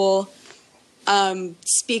trouble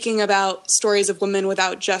speaking about stories of women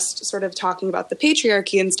without just sort of talking about the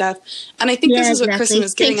patriarchy and stuff. And I think this is what Kristen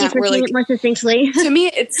was getting at. Where like, more succinctly. To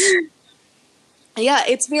me,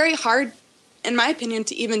 it's very hard, in my opinion,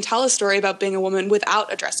 to even tell a story about being a woman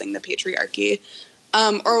without addressing the patriarchy,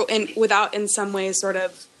 without in some ways sort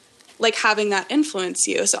of like having that influence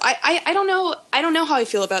you. So I don't know. I don't know how I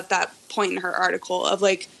feel about that point in her article of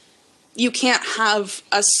like, you can't have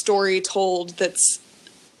a story told that's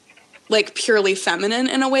like purely feminine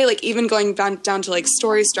in a way, like even going down to like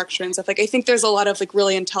story structure and stuff. Like I think there's a lot of like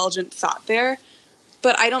really intelligent thought there,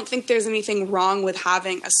 but I don't think there's anything wrong with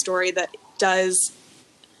having a story that is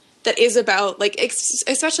about like,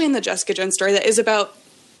 especially in the Jessica Jones story, that is about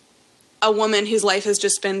a woman whose life has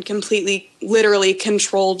just been completely, literally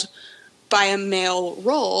controlled by a male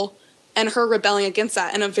role, and her rebelling against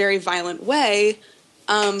that in a very violent way.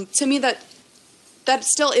 To me, that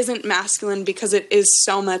still isn't masculine, because it is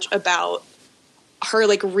so much about her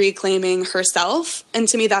like reclaiming herself. And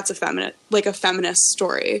to me, that's a feminist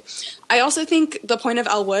story. I also think the point of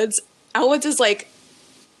Elle Woods is like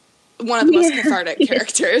one of the most cathartic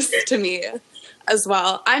characters to me as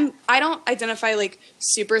well. I don't identify like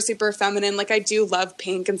super, super feminine. Like I do love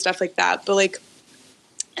pink and stuff like that, but like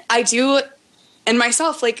I do, and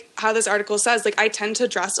myself, like how this article says, like I tend to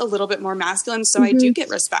dress a little bit more masculine, so I do get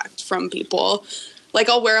respect from people. Like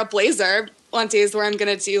I'll wear a blazer on days where I'm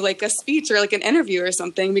going to do like a speech or like an interview or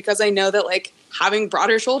something, because I know that like having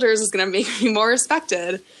broader shoulders is going to make me more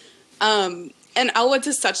respected. And Elle Woods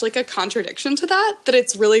is such like a contradiction to that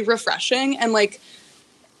it's really refreshing. And like,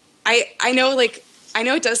 I know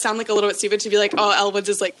it does sound like a little bit stupid to be like, oh, Elle Woods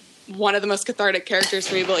is like one of the most cathartic characters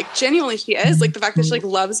for me, but like genuinely she is. Like the fact that she like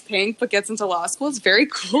loves pink but gets into law school is very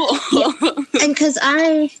cool. And because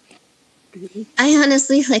I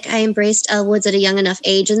honestly, like, I embraced Elle Woods at a young enough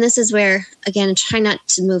age, and this is where, again, I try not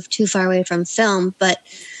to move too far away from film, but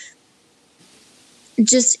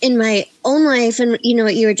just in my own life, and you know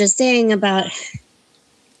what you were just saying about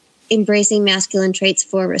embracing masculine traits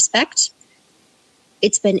for respect,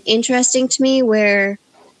 it's been interesting to me where,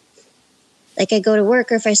 like, I go to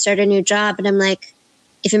work or if I start a new job and I'm like,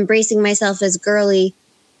 if embracing myself as girly,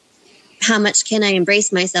 how much can I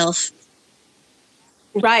embrace myself?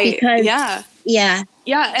 Right. Because, yeah.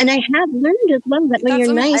 And I have learned as well that when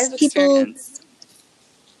you're nice, people,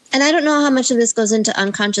 and I don't know how much of this goes into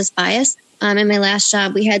unconscious bias. In my last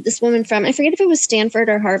job, we had this woman from, I forget if it was Stanford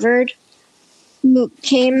or Harvard, who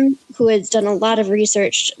has done a lot of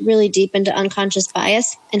research really deep into unconscious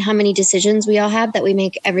bias and how many decisions we all have that we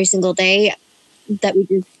make every single day that we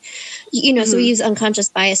do, so we use unconscious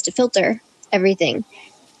bias to filter everything.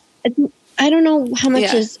 I don't know how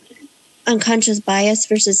much is unconscious bias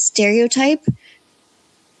versus stereotype.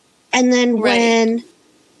 And then when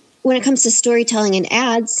it comes to storytelling and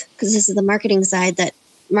ads, because this is the marketing side that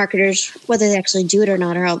marketers, whether they actually do it or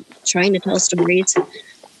not, are all trying to tell stories.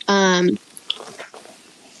 The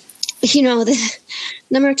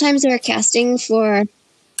number of times they're casting for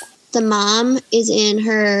the mom is in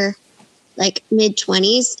her like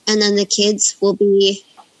mid-20s, and then the kids will be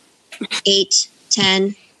 8,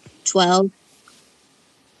 10, 12.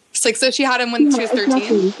 It's like, so she had him when she was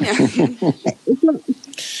 13.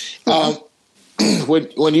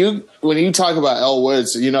 When you talk about Elle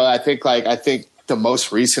Woods, I think the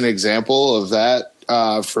most recent example of that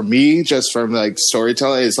for me, just from like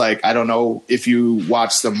storytelling, is like, I don't know if you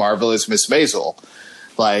watch The Marvelous Miss Maisel.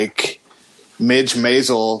 Like Midge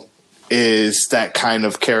Maisel is that kind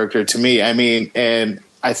of character to me. I mean, and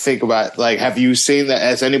I think about, like, have you seen that?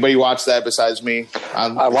 Has anybody watched that besides me?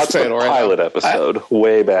 I watched the pilot episode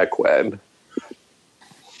way back when.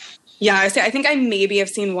 Yeah, I think I maybe have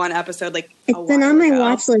seen one episode. Like, it's been on my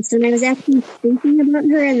watch list, and I was actually thinking about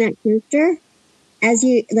her and that character as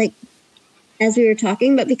we were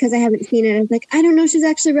talking, but because I haven't seen it, I was like, I don't know if she's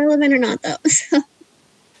actually relevant or not, though.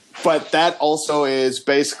 But that also is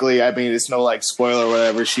basically, I mean, it's no like spoiler or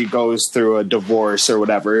whatever. She goes through a divorce or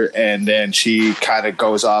whatever, and then she kind of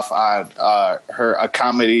goes off on a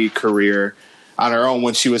comedy career on her own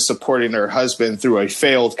when she was supporting her husband through a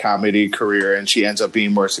failed comedy career, and she ends up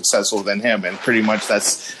being more successful than him. And pretty much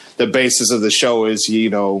that's the basis of the show, is,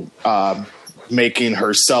 making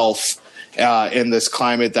herself in this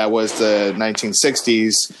climate that was the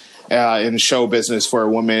 1960s in show business for a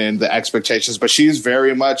woman, and the expectations. But she's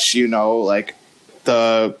very much, like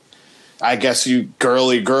the, I guess,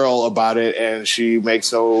 girly girl about it, and she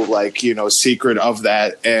makes no secret of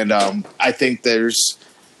that. And I think there's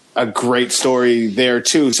a great story there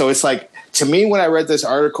too. So it's like, to me, when I read this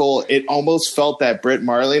article, it almost felt that Brit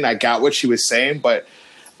Marling, I got what she was saying, but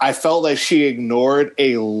I felt like she ignored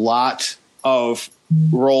a lot of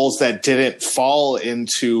roles that didn't fall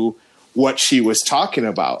into what she was talking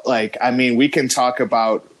about. Like, I mean, we can talk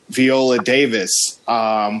about Viola Davis,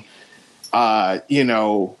 like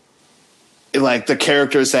the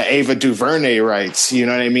characters that Ava DuVernay writes, you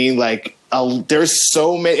know what I mean? Like, there's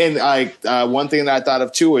so many. And one thing that I thought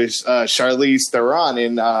of too is Charlize Theron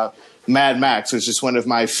in Mad Max, which is one of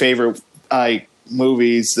my favorite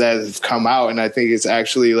movies that have come out, and I think it's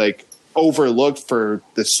actually like overlooked for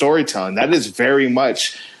the storytelling. That is very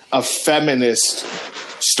much a feminist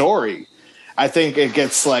story. I think it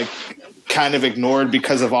gets like kind of ignored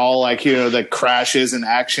because of all like, you know, the crashes and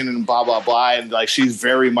action and blah, blah, blah. And like, she's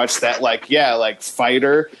very much that like, yeah, like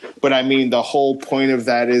fighter. But I mean, the whole point of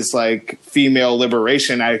that is like female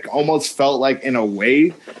liberation. I almost felt like in a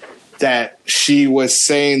way that she was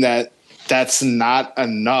saying that that's not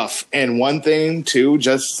enough. And one thing too,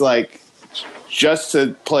 just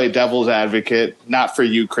to play devil's advocate, not for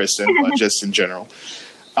you, Kristen, but just in general.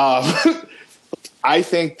 I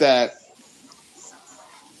think that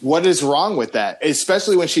what is wrong with that,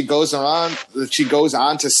 especially when she goes on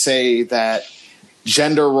to say that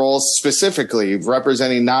gender roles specifically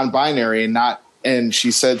representing non-binary and she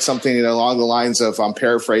said something along the lines of, I'm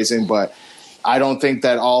paraphrasing, but I don't think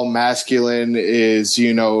that all masculine is,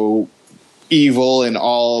 you know, evil and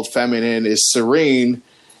all feminine is serene.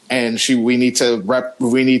 And we need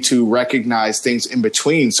to recognize things in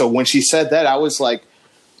between. So when she said that, I was like,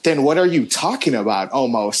 then what are you talking about?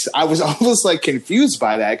 Almost. I was almost like confused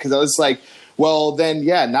by that because I was like, well, then,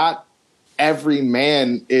 yeah, not every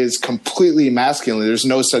man is completely masculine. There's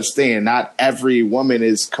no such thing. And not every woman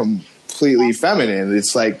is completely feminine.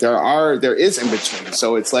 It's like there is in between.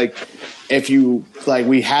 So it's like if you like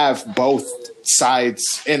we have both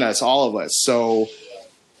sides in us, all of us. So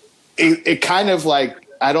it kind of like,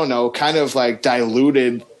 I don't know, kind of like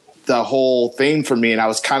diluted the whole thing for me. And I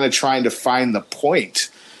was kind of trying to find the point.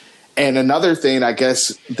 And another thing, I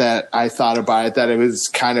guess, that I thought about it, that it was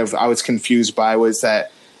kind of, I was confused by was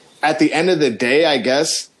that at the end of the day, I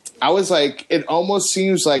guess, I was like, it almost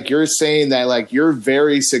seems like you're saying that like you're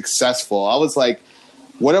very successful. I was like,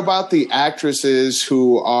 what about the actresses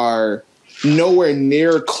who are nowhere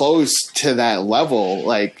near close to that level?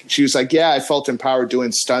 Like she was like, yeah, I felt empowered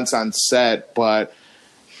doing stunts on set, but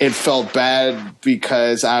it felt bad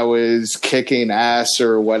because I was kicking ass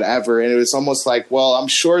or whatever. And it was almost like, well, I'm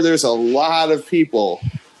sure there's a lot of people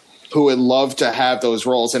who would love to have those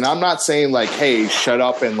roles. And I'm not saying like, hey, shut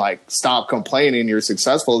up and like stop complaining, you're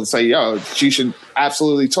successful. It's like, yo, she should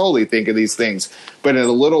absolutely totally think of these things. But in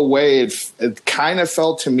a little way, it kind of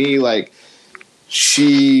felt to me like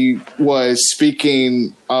she was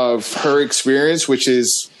speaking of her experience, which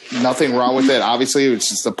is nothing wrong with it. Obviously, it's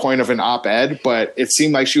just the point of an op-ed, but it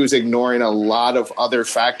seemed like she was ignoring a lot of other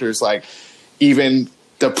factors, like even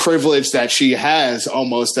the privilege that she has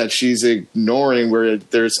almost that she's ignoring, where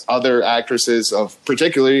there's other actresses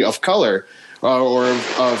particularly of color or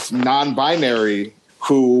of non-binary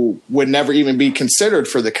who would never even be considered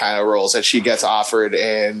for the kind of roles that she gets offered.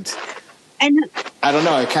 And I don't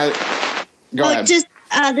know. I kind of go ahead. Just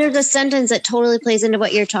there's a sentence that totally plays into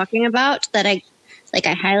what you're talking about that I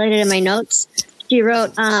highlighted in my notes. She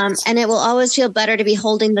wrote, and it will always feel better to be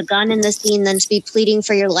holding the gun in the scene than to be pleading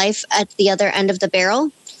for your life at the other end of the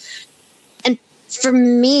barrel. And for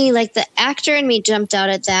me, like the actor in me jumped out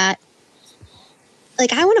at that.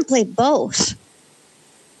 Like, I want to play both.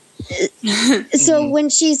 So when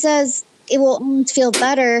she says it will always feel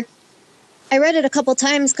better, I read it a couple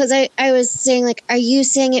times because I was saying, like, are you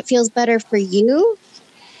saying it feels better for you?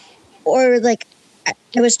 Or like,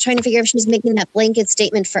 I was trying to figure out if she was making that blanket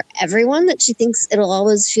statement for everyone that she thinks it'll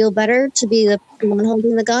always feel better to be the one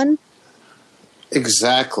holding the gun.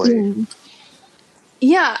 Exactly.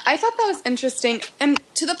 Yeah, I thought that was interesting. And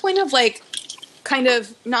to the point of like kind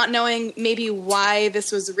of not knowing maybe why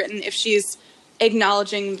this was written, if she's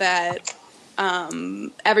acknowledging that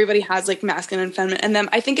everybody has like masculine and feminine in them.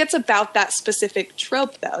 I think it's about that specific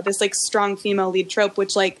trope though, this like strong female lead trope,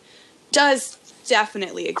 which like does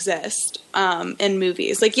definitely exist in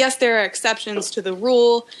movies. Like, yes, there are exceptions to the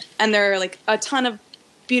rule, and there are like a ton of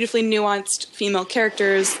beautifully nuanced female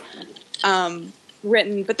characters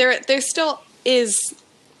written, but there still is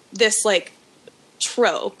this like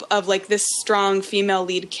trope of like this strong female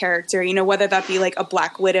lead character, you know, whether that be like a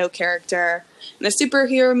Black Widow character in a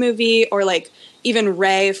superhero movie or like even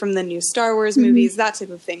Rey from the new Star Wars movies, that type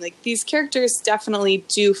of thing. Like, these characters definitely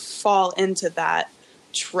do fall into that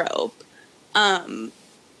trope.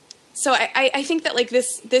 So I think that like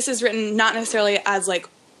this is written not necessarily as like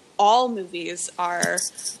all movies are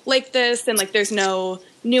like this and like there's no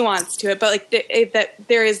nuance to it, but like that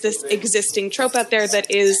there is this existing trope out there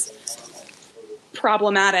that is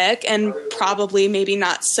problematic and probably maybe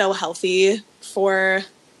not so healthy for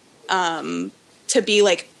to be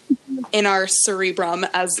like in our cerebrum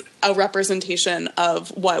as a representation of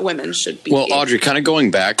what women should be. Well, Audrey, kind of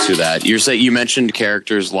going back to that, you mentioned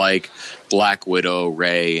characters like Black Widow,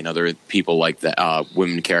 Rey, and other people like that,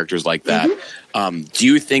 women characters like that. Do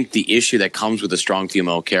you think the issue that comes with a strong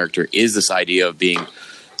female character is this idea of being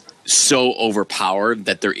so overpowered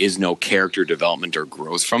that there is no character development or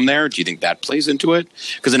growth from there? Do you think that plays into it?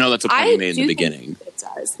 Because I know that's a point you made in the beginning. It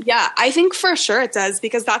does. Yeah, I think for sure it does,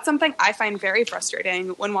 because that's something I find very frustrating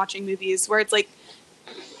when watching movies where it's like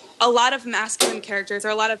a lot of masculine characters or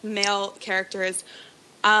a lot of male characters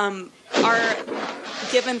are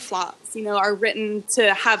given flaws, are written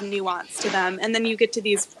to have nuance to them. And then you get to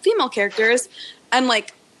these female characters and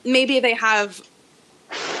like maybe they have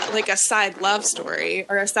like a side love story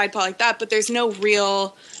or a side plot like that, but there's no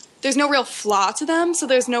real flaw to them, so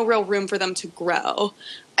there's no real room for them to grow.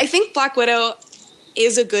 I think Black Widow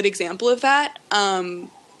is a good example of that.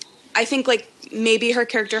 I think like maybe her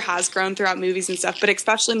character has grown throughout movies and stuff, but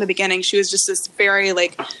especially in the beginning, she was just this very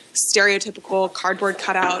like stereotypical cardboard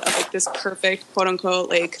cutout of like this perfect quote unquote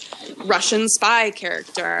like Russian spy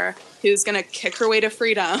character who's gonna kick her way to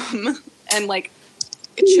freedom and like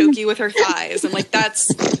choke you with her thighs, and like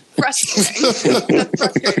that's frustrating. That's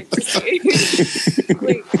frustrating to see.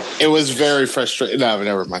 Like, it was very frustrating. No,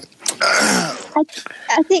 never mind.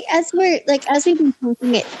 I think as we've been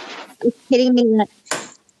talking, it's hitting me that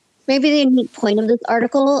maybe the unique point of this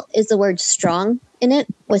article is the word "strong" in it,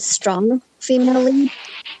 with strong female lead,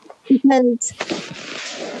 because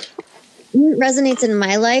it resonates in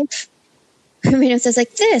my life. I mean, it says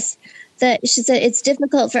like this. That she said it's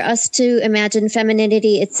difficult for us to imagine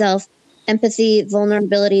femininity itself, empathy,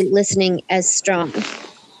 vulnerability, listening as strong.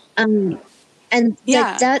 And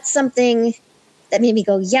that's something that made me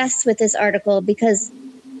go yes with this article, because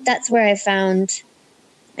that's where I found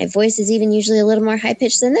my voice is even usually a little more high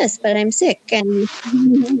pitched than this, but I'm sick and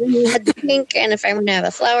had the pink, and if I'm going to have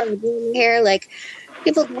a flower in my hair, like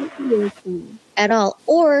people don't do this at all.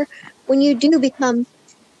 Or when you do become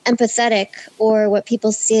empathetic, or what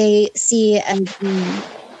people see as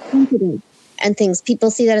sensitive and things, people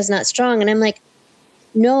see that as not strong, and I'm like,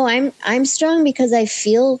 no, I'm strong because I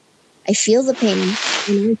feel the pain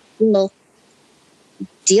and I still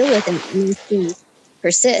deal with it and still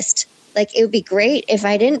persist. Like, it would be great if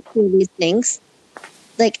I didn't feel these things.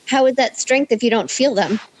 Like, how is that strength if you don't feel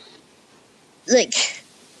them? Like,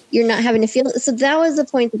 you're not having to feel it. So that was the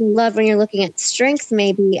point that I love when you're looking at strength,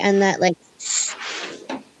 maybe, and that like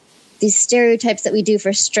these stereotypes that we do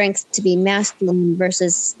for strength to be masculine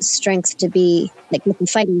versus strength to be like with the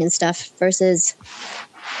fighting and stuff versus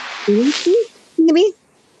maybe.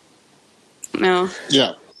 No.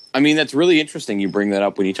 Yeah. I mean, that's really interesting you bring that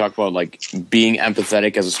up when you talk about like being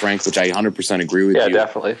empathetic as a strength, which I 100% agree with you. Yeah,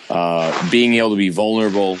 definitely. Being able to be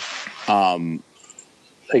vulnerable.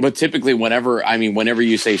 But typically whenever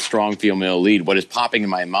you say strong female lead, what is popping in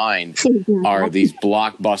my mind are these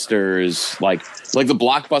blockbusters, like the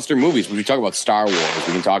blockbuster movies. When we talk about Star Wars,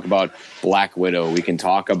 we can talk about Black Widow, we can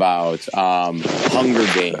talk about Hunger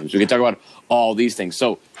Games, we can talk about all these things.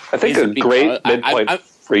 So I think a great midpoint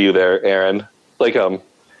for you there, Aaron. Like, have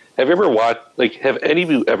you ever watched? Like, have any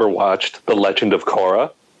of you ever watched The Legend of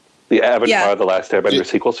Korra, the Avatar: The Last Airbender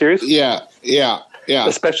sequel series? Yeah.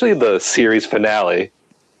 Especially the series finale,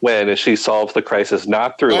 when she solves the crisis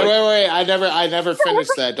not through. Wait! I never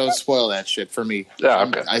finished that. Don't spoil that shit for me. Yeah,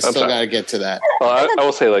 okay. I still gotta get to that. Well, I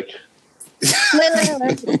will say, like,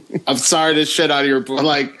 I'm sorry to shit out of your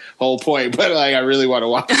like whole point, but like I really want to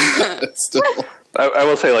watch it still. I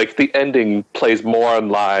will say, like, the ending plays more in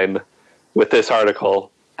line with this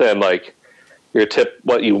article than like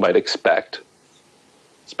what you might expect,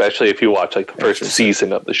 especially if you watch like the first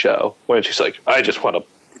season of the show, when she's like, I just want to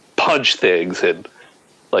punch things and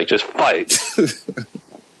like just fight.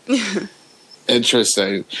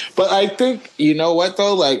 Interesting. But I think, you know what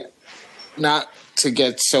though, like, not to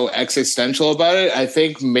get so existential about it, I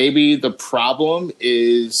think maybe the problem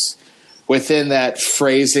is within that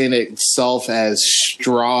phrasing itself as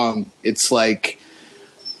strong. It's like,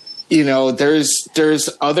 you know, there's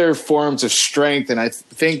other forms of strength, and I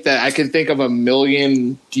think that I can think of a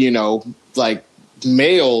million, you know, like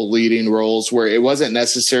male leading roles where it wasn't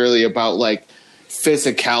necessarily about like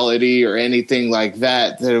physicality or anything like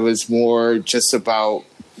that, that it was more just about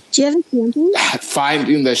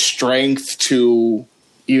finding the strength to,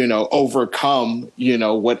 you know, overcome, you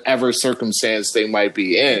know, whatever circumstance they might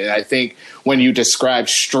be in. And I think when you describe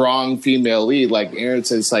strong female lead, like Aaron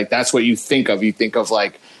says, like that's what you think of. You think of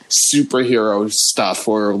like superhero stuff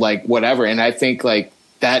or like whatever. And I think like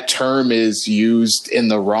that term is used in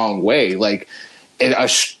the wrong way. Like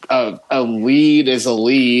a lead is a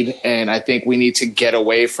lead, and I think we need to get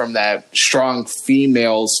away from that strong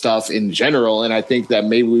female stuff in general. And I think that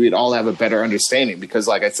maybe we'd all have a better understanding, because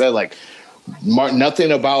like I said, like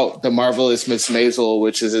nothing about The Marvelous Miss Maisel,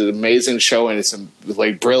 which is an amazing show and it's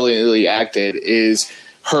like brilliantly acted, is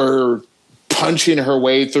her punching her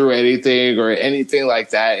way through anything or anything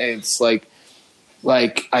like that. And it's like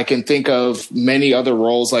I can think of many other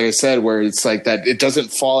roles, like I said, where it's like that it doesn't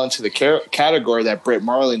fall into the category that Brit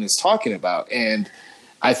Marling is talking about. And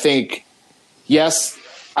I think, yes,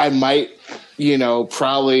 I might,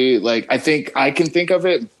 probably I think I can think of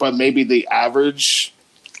it, but maybe the average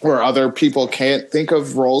or other people can't think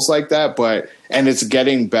of roles like that. And it's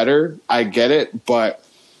getting better. I get it, but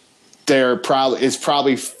it's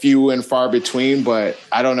probably few and far between. But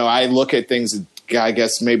I don't know. I look at things, I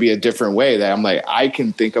guess, maybe a different way, that I'm like, I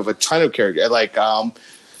can think of a ton of characters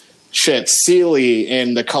Celie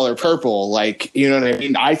in The Color Purple. You know what I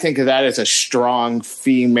mean? I think of that as a strong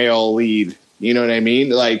female lead. You know what I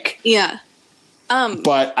mean? Yeah.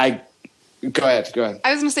 But go ahead.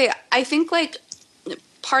 I was going to say, I think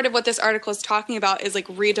part of what this article is talking about is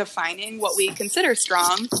redefining what we consider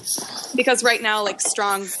strong, because right now,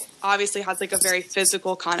 strong obviously has a very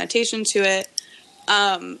physical connotation to it.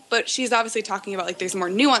 But she's obviously talking about there's more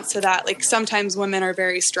nuance to that. Sometimes women are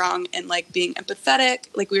very strong in being empathetic,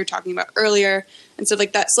 like we were talking about earlier, and stuff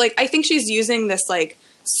like that. So I think she's using this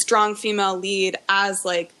strong female lead as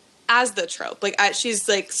the trope. She's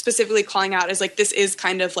specifically calling out as this is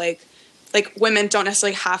kind of women don't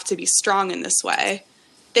necessarily have to be strong in this way.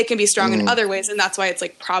 They can be strong in other ways, and that's why it's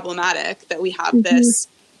problematic that we have this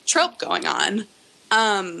trope going on.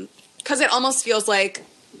 Because it almost feels like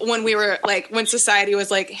when we were when society was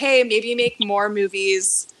hey, maybe make more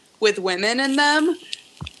movies with women in them,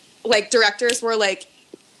 directors were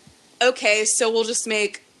okay, so we'll just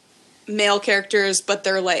make male characters, but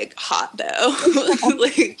they're hot though.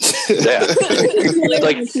 What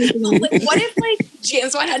if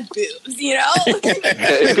James Bond had boobs?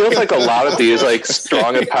 It feels like a lot of these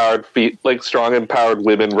strong empowered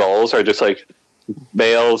women roles are just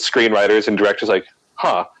male screenwriters and directors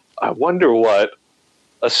I wonder what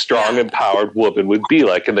a strong empowered woman would be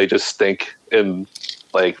like, and they just think in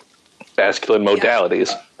masculine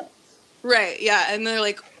modalities. Right, yeah, and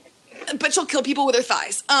they're but she'll kill people with her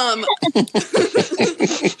thighs. And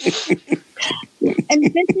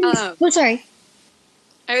this is, sorry.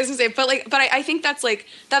 I was gonna say, but I think that's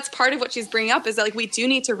that's part of what she's bringing up, is that we do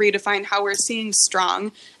need to redefine how we're seeing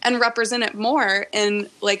strong and represent it more in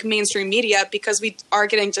mainstream media, because we are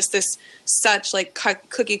getting just this such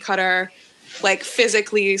cookie cutter,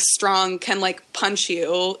 physically strong, can punch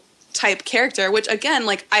you type character, which again,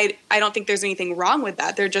 I don't think there's anything wrong with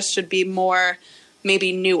that. There just should be more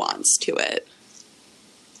maybe nuance to it.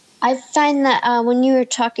 I find that when you were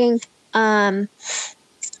talking, like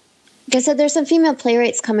I said, there's some female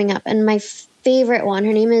playwrights coming up, and my favorite one,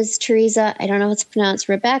 her name is Teresa. I don't know what's pronounced,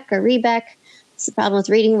 Rebecca or Rebec. It's the problem with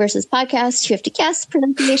reading versus podcast. You have to guess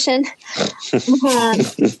pronunciation.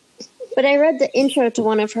 But I read the intro to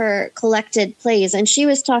one of her collected plays, and she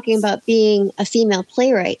was talking about being a female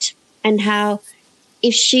playwright and how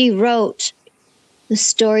if she wrote the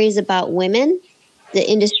stories about women, the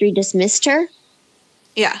industry dismissed her.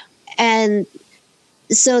 Yeah. And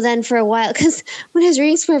so then for a while, because when I was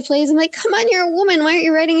reading some of her plays, I'm like, come on, you're a woman. Why aren't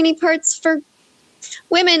you writing any parts for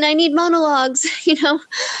women? I need monologues,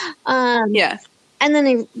 Yeah. And then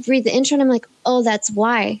I read the intro and I'm like, oh, that's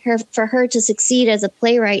why. For her to succeed as a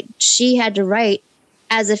playwright, she had to write,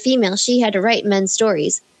 as a female, she had to write men's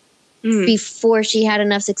stories before she had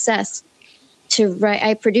enough success to write.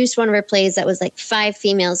 I produced one of her plays that was 5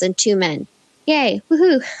 females and 2 men. Yay,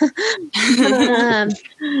 woohoo.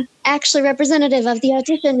 Actually representative of the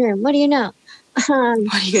audition room. What do you know? What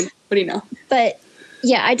do you know? But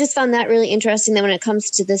yeah, I just found that really interesting that when it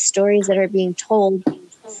comes to the stories that are being told,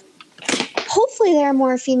 hopefully there are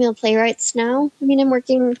more female playwrights now. I mean, I'm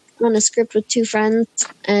working on a script with 2 friends,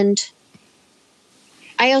 and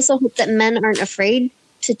I also hope that men aren't afraid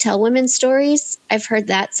to tell women's stories. I've heard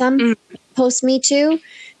that some post Me Too,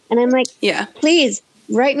 and I'm like, yeah, please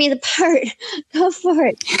write me the part. Go for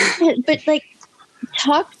it. But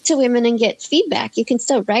talk to women and get feedback. You can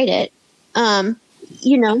still write it. And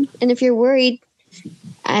if you're worried,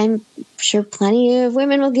 I'm sure plenty of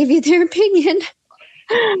women will give you their opinion.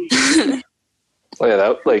 Oh yeah,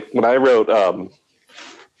 that, when I wrote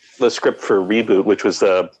the script for Reboot, which was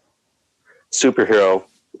the superhero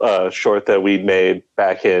short that we made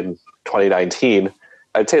back in 2019,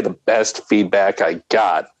 I'd say the best feedback I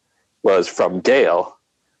got was from Gail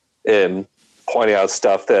in pointing out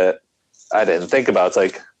stuff that I didn't think about.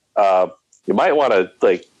 It's you might want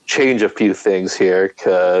to change a few things here,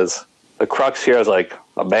 because the crux here is a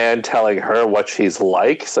man telling her what she's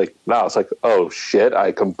like. It's no, it's oh shit,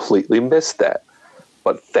 I completely missed that.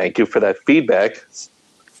 But thank you for that feedback.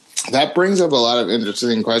 that brings up a lot of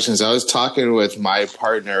interesting questions. I was talking with my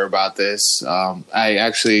partner about this. I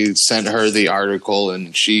actually sent her the article,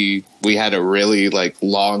 and we had a really like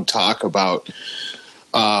long talk about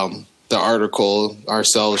the article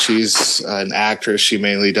ourselves. She's an actress. She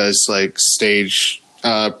mainly does like stage,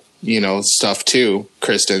 stuff too,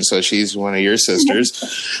 Kristen. So she's one of your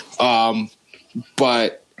sisters. And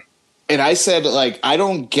I said, like, I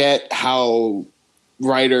don't get how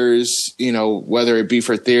writers, whether it be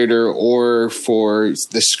for theater or for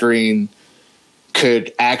the screen,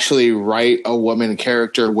 could actually write a woman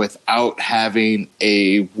character without having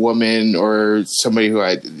a woman or somebody who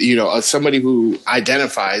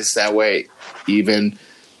identifies that way, even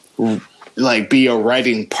like be a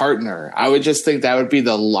writing partner. I would just think that would be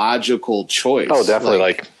the logical choice. Oh, definitely.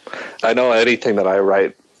 Like I know anything that I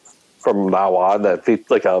write from now on that feels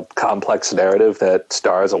like a complex narrative that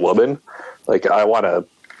stars a woman. Like, I want to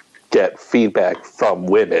get feedback from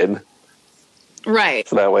women, right?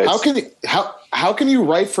 So that way, how can you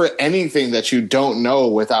write for anything that you don't know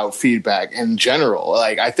without feedback in general?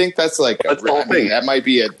 Like, I think that's like the whole thing. That might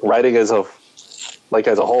be it. Writing as a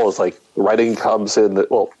whole is like writing comes in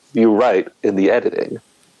you write in the editing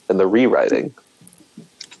and the rewriting.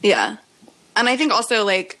 Yeah, and I think also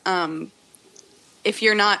like if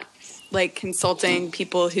you're not like consulting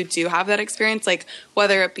people who do have that experience, like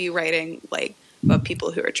whether it be writing like about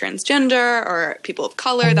people who are transgender or people of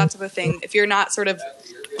color, that sort of thing. If you're not sort of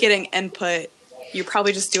getting input, you're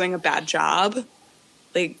probably just doing a bad job.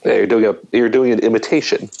 Like, yeah, you're doing an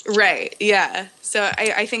imitation. Right. Yeah. So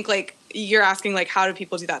I think like you're asking like, how do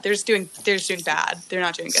people do that? They're just doing bad. They're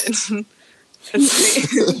not doing good.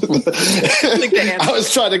 That's like I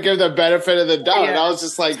was trying to give the benefit of the doubt, and I was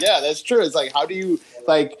just like, yeah, that's true. It's like, how do you,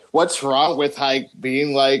 like, what's wrong with like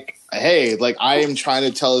being like, hey, like, I am trying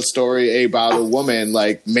to tell a story about a woman,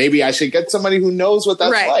 like, maybe I should get somebody who knows what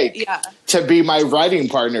that's like to be my writing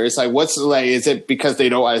partner. It's like, what's like, is it because they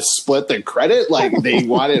don't want to split the credit? Like, they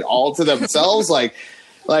want it all to themselves? Like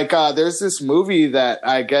there's this movie that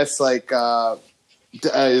I guess like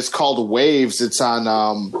is called Waves. It's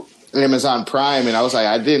on Amazon Prime, and I was like,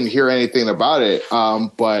 I didn't hear anything about it,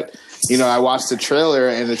 but I watched the trailer,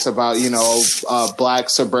 and it's about a black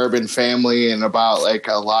suburban family, and about like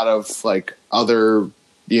a lot of like other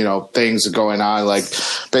things going on, like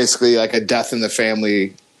basically like a death in the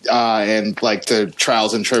family, and like the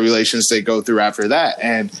trials and tribulations they go through after that.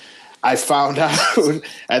 And I found out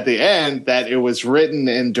at the end that it was written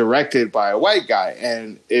and directed by a white guy,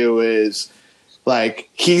 and it was like,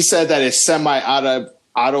 he said that it's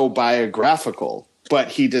autobiographical, but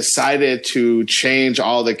he decided to change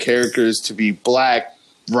all the characters to be black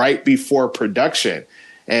right before production.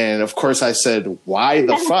 And of course I said, why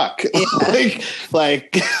the fuck?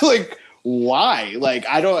 like why? Like,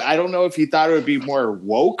 I don't know if he thought it would be more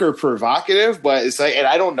woke or provocative, but it's like, and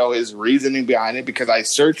I don't know his reasoning behind it, because I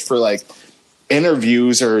searched for like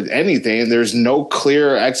interviews or anything, and there's no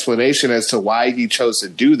clear explanation as to why he chose to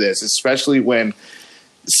do this, especially when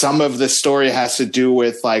some of the story has to do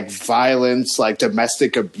with like violence, like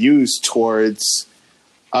domestic abuse towards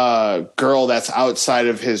a girl that's outside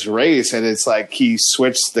of his race. And it's like he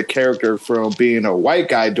switched the character from being a white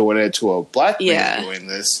guy doing it to a black man doing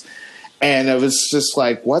this. And it was just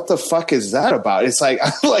like, what the fuck is that about? It's like,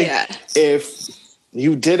 if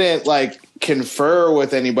you didn't like confer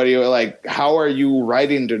with anybody, like, how are you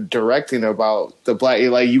writing to directing about the black?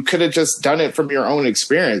 Like, you could have just done it from your own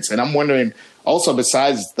experience. And I'm wondering, also,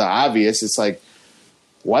 besides the obvious, it's like,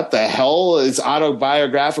 what the hell is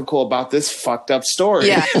autobiographical about this fucked up story?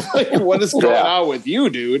 Yeah. Like, what is going on with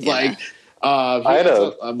you, dude? Yeah.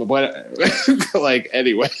 Like,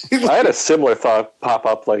 anyway. I had a similar thought pop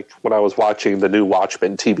up, like, when I was watching the new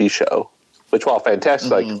Watchmen TV show, which, while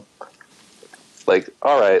fantastic, like,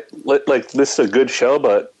 all right, like, this is a good show,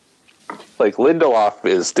 but, like, Lindelof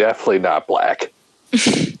is definitely not black.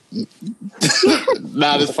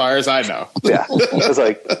 Not as far as I know. Yeah. I was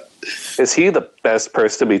like, is he the best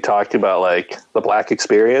person to be talking about like the black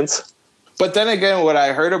experience? But then again, what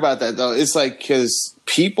I heard about that though is like, because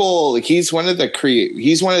people, like, he's one of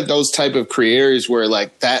those type of creators where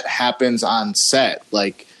like that happens on set.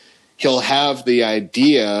 Like, he'll have the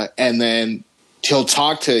idea and then he'll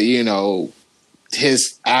talk to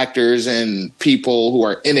his actors and people who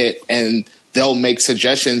are in it, and they'll make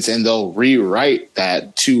suggestions and they'll rewrite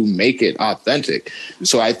that to make it authentic.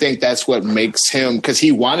 So I think that's what makes him, because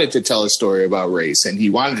he wanted to tell a story about race and he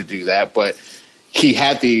wanted to do that, but he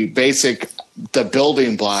had the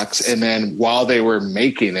building blocks. And then while they were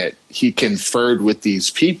making it, he conferred with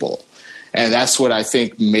these people. And that's what I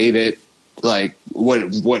think made it like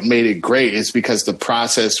what made it great is because the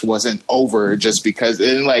process wasn't over just because,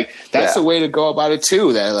 and like that's the way to go about it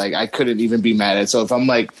too, that like I couldn't even be mad at. So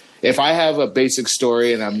if I have a basic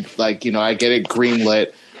story and I'm like, I get it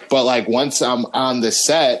greenlit, but like once I'm on the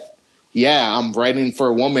set, I'm writing for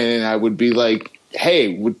a woman and I would be like,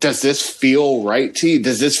 hey, does this feel right to you?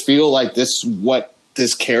 Does this feel like this what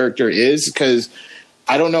this character is? Because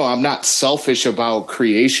I don't know, I'm not selfish about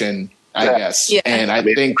creation, I guess. Yeah. And I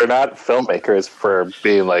think we're not filmmakers for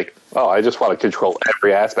being like, oh, I just want to control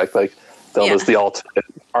every aspect. Like film is the ultimate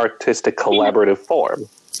artistic collaborative form.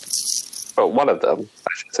 But one of them,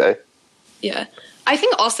 I should say. Yeah. I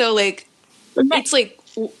think also like it's like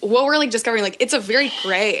what we're like discovering, like it's a very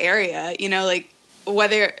gray area, like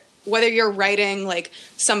whether you're writing like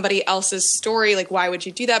somebody else's story, like why would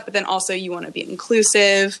you do that? But then also you want to be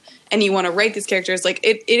inclusive and you want to write these characters. Like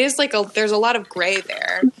it is like there's a lot of gray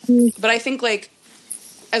there. But I think like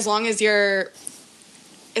as long as you're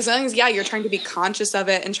trying to be conscious of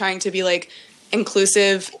it and trying to be like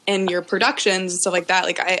inclusive in your productions and stuff like that.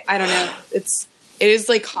 Like I don't know. It is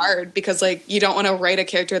like hard because like you don't want to write a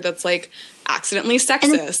character that's like accidentally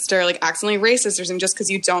sexist or like accidentally racist or something just because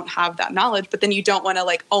you don't have that knowledge. But then you don't want to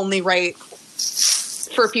like only write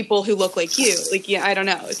for people who look like you. Like, I don't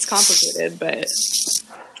know. It's complicated, but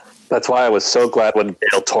that's why I was so glad when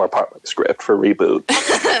Dale tore apart my script for Reboot.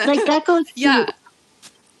 Like that goes. Yeah.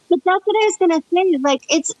 But that's what I was gonna say. Like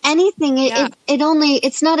it's anything.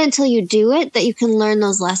 It's not until you do it that you can learn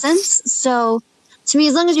those lessons. So to me,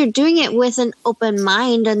 as long as you're doing it with an open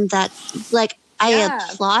mind and that, like, I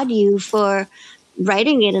applaud you for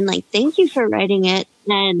writing it and like thank you for writing it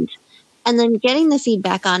and then getting the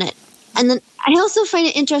feedback on it. And then I also find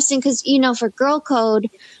it interesting because for Girl Code,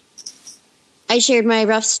 I shared my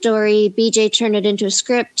rough story. BJ turned it into a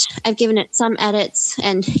script. I've given it some edits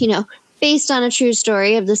and based on a true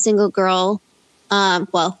story of the single girl,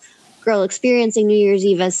 girl experiencing New Year's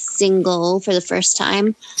Eve as single for the first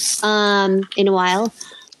time in a while.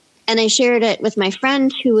 And I shared it with my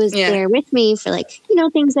friend who was there with me for like,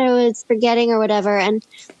 things that I was forgetting or whatever. And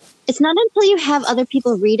it's not until you have other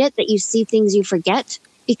people read it that you see things you forget.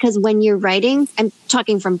 Because when you're writing, I'm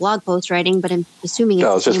talking from blog post writing, but I'm assuming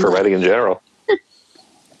it's just for writing in general.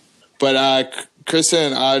 But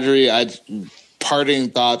Kristen and Audrey, parting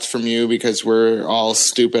thoughts from you because we're all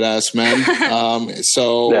stupid ass men.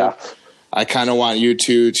 I kind of want you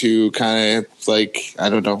two to kind of like, I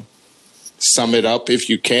don't know, sum it up if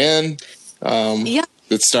you can.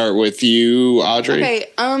 Let's start with you, Audrey.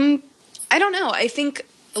 Okay. I don't know. I think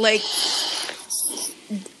like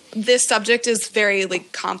this subject is very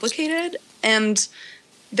like complicated and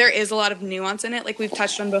there is a lot of nuance in it. Like we've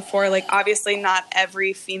touched on before, like obviously not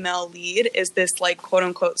every female lead is this like quote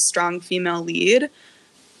unquote strong female lead.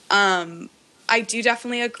 I do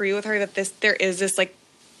definitely agree with her that there is this like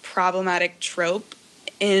problematic trope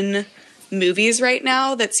in movies right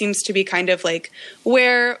now that seems to be kind of like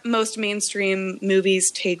where most mainstream movies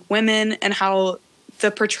take women and how the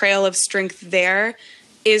portrayal of strength there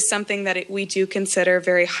is something that we do consider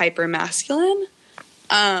very hyper masculine.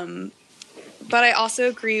 But I also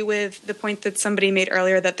agree with the point that somebody made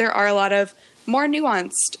earlier that there are a lot of more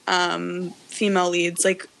nuanced female leads,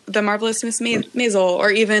 like the Marvelous Miss Maisel,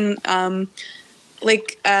 or even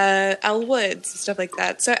like Elle Woods, stuff like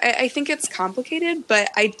that. So I think it's complicated, but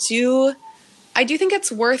I do think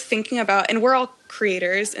it's worth thinking about. And we're all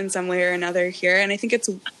creators in some way or another here, and I think it's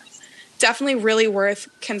definitely really worth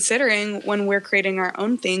considering when we're creating our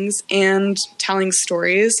own things and telling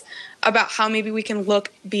stories about how maybe we can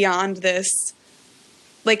look beyond this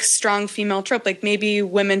like strong female trope. Like maybe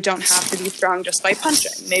women don't have to be strong just by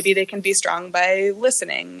punching. Maybe they can be strong by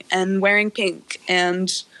listening and wearing pink and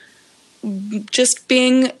just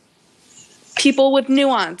being people with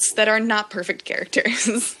nuance that are not perfect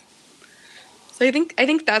characters. So I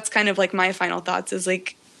think that's kind of like my final thoughts is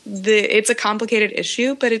like it's a complicated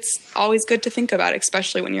issue, but it's always good to think about,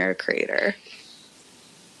 especially when you're a creator.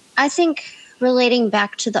 I think relating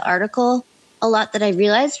back to the article, a lot that I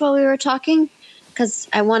realized while we were talking, because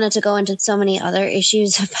I wanted to go into so many other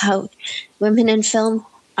issues about women in film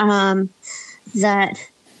that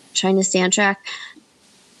trying to stay on track.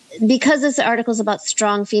 Because this article is about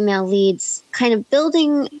strong female leads, kind of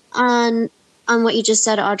building on what you just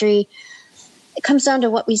said, Audrey, it comes down to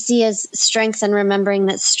what we see as strength and remembering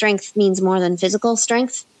that strength means more than physical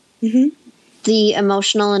strength. Mm-hmm. The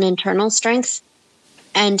emotional and internal strength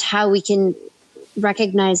and how we can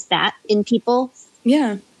recognize that in people.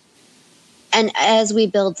 Yeah. And as we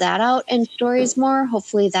build that out in stories more,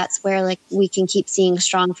 hopefully that's where like we can keep seeing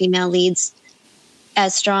strong female leads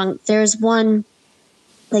as strong. There's one,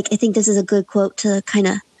 like, I think this is a good quote to kind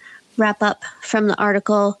of wrap up from the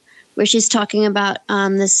article where she's talking about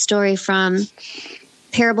this story from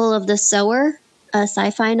Parable of the Sower, a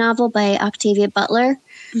sci-fi novel by Octavia Butler.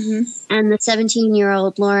 Mm-hmm. And the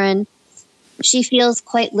 17-year-old Lauren, she feels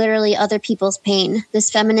quite literally other people's pain.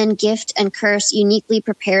 This feminine gift and curse uniquely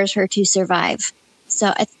prepares her to survive. So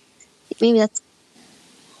I think maybe that's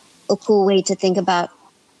a cool way to think about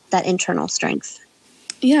that internal strength.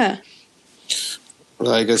 Yeah.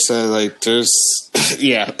 Like I said, like there's,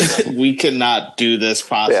 yeah, we cannot do this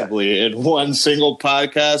possibly in one single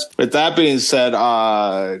podcast. With that being said,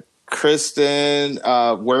 Kristen,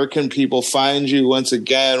 where can people find you once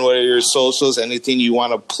again? What are your socials? Anything you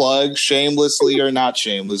want to plug shamelessly or not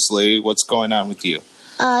shamelessly? What's going on with you?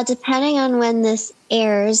 Depending on when this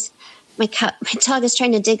airs, my dog is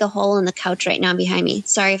trying to dig a hole in the couch right now behind me.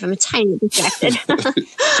 Sorry if I'm a tiny bit distracted.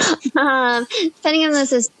 Depending on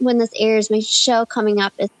when this airs, my show coming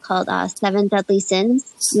up is called 7 Deadly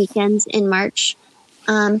Sins, Weekends in March.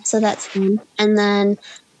 So that's fun. And then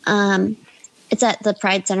it's at the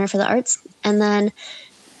Pride Center for the Arts. And then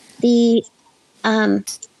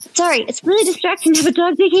sorry, it's really distracting to have a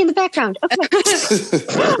dog digging in the background. Okay.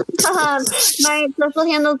 My social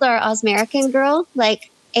handles are Osmerican Girl,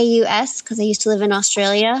 like AUS, because I used to live in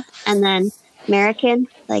Australia, and then American,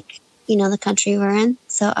 like, the country we're in.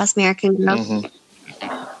 So Osmerican Girl.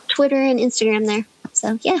 Mm-hmm. Twitter and Instagram there.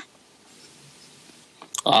 So, yeah.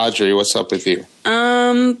 Audrey, what's up with you?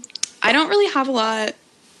 I don't really have a lot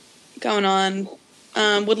going on.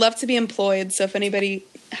 Would love to be employed, so if anybody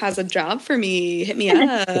has a job for me, hit me up.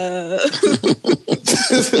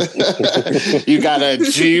 You got a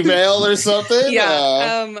Gmail or something?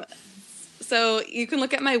 Yeah. So you can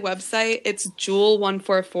look at my website. It's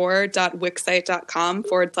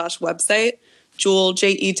jewel144.wixsite.com/website. Jewel,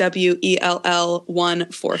 JEWELL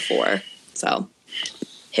 144. So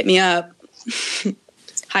hit me up.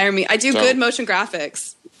 Hire me. I do good motion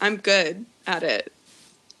graphics. I'm good at it.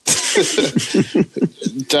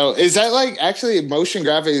 So is that like actually motion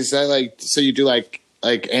graphics? Is that like, so you do like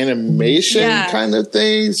animation kind of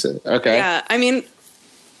things? Okay. Yeah. I mean,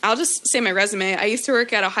 I'll just say my resume. I used to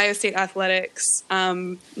work at Ohio State Athletics,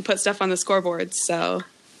 and put stuff on the scoreboards. So.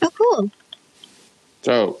 Oh, cool.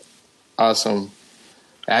 So awesome.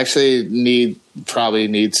 I actually probably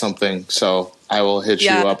need something. So I will hit you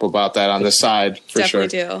up about that on the side for sure.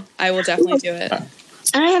 Definitely do. I will definitely do it.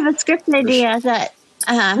 And I have a script idea that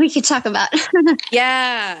we could talk about.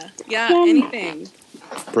 Yeah, anything.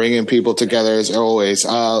 Bringing people together as always.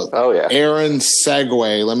 Aaron,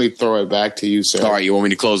 segue. Let me throw it back to you, sir. All right, you want me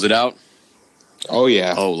to close it out? Oh,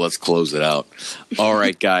 yeah. Oh, let's close it out. All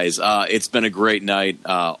right, guys. It's been a great night.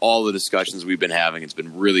 All the discussions we've been having, it's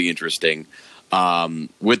been really interesting.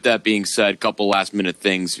 With that being said, a couple last-minute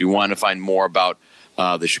things. If you want to find more about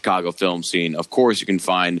the Chicago film scene, of course, you can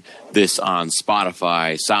find this on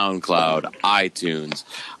Spotify, SoundCloud, iTunes.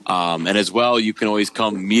 And as well, you can always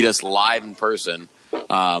come meet us live in person.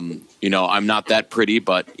 I'm not that pretty,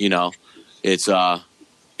 but,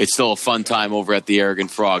 it's still a fun time over at the Arrogant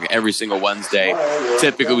Frog every single Wednesday.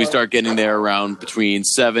 Typically, we start getting there around between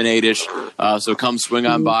 7, 8-ish. So come swing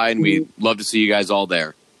on by, and we'd love to see you guys all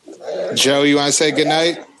there. Joe, you want to say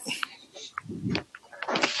goodnight?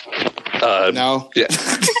 No. Yeah.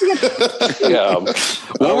 Joe,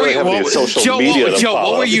 what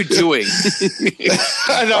were you doing?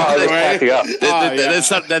 Packing up.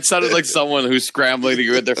 That sounded like someone who's scrambling to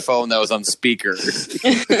get their phone that was on speaker.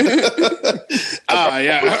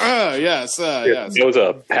 Yes. It was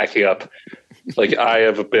packing up. Like, I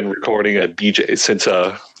have been recording at BJ since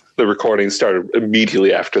the recording started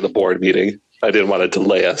immediately after the board meeting. I didn't want to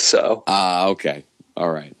delay us, so. Okay.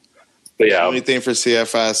 All right. But yeah. Anything for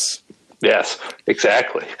CFS? Yes,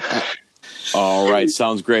 exactly. All right.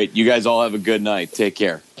 Sounds great. You guys all have a good night. Take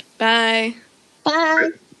care. Bye.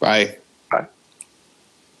 Bye. Bye.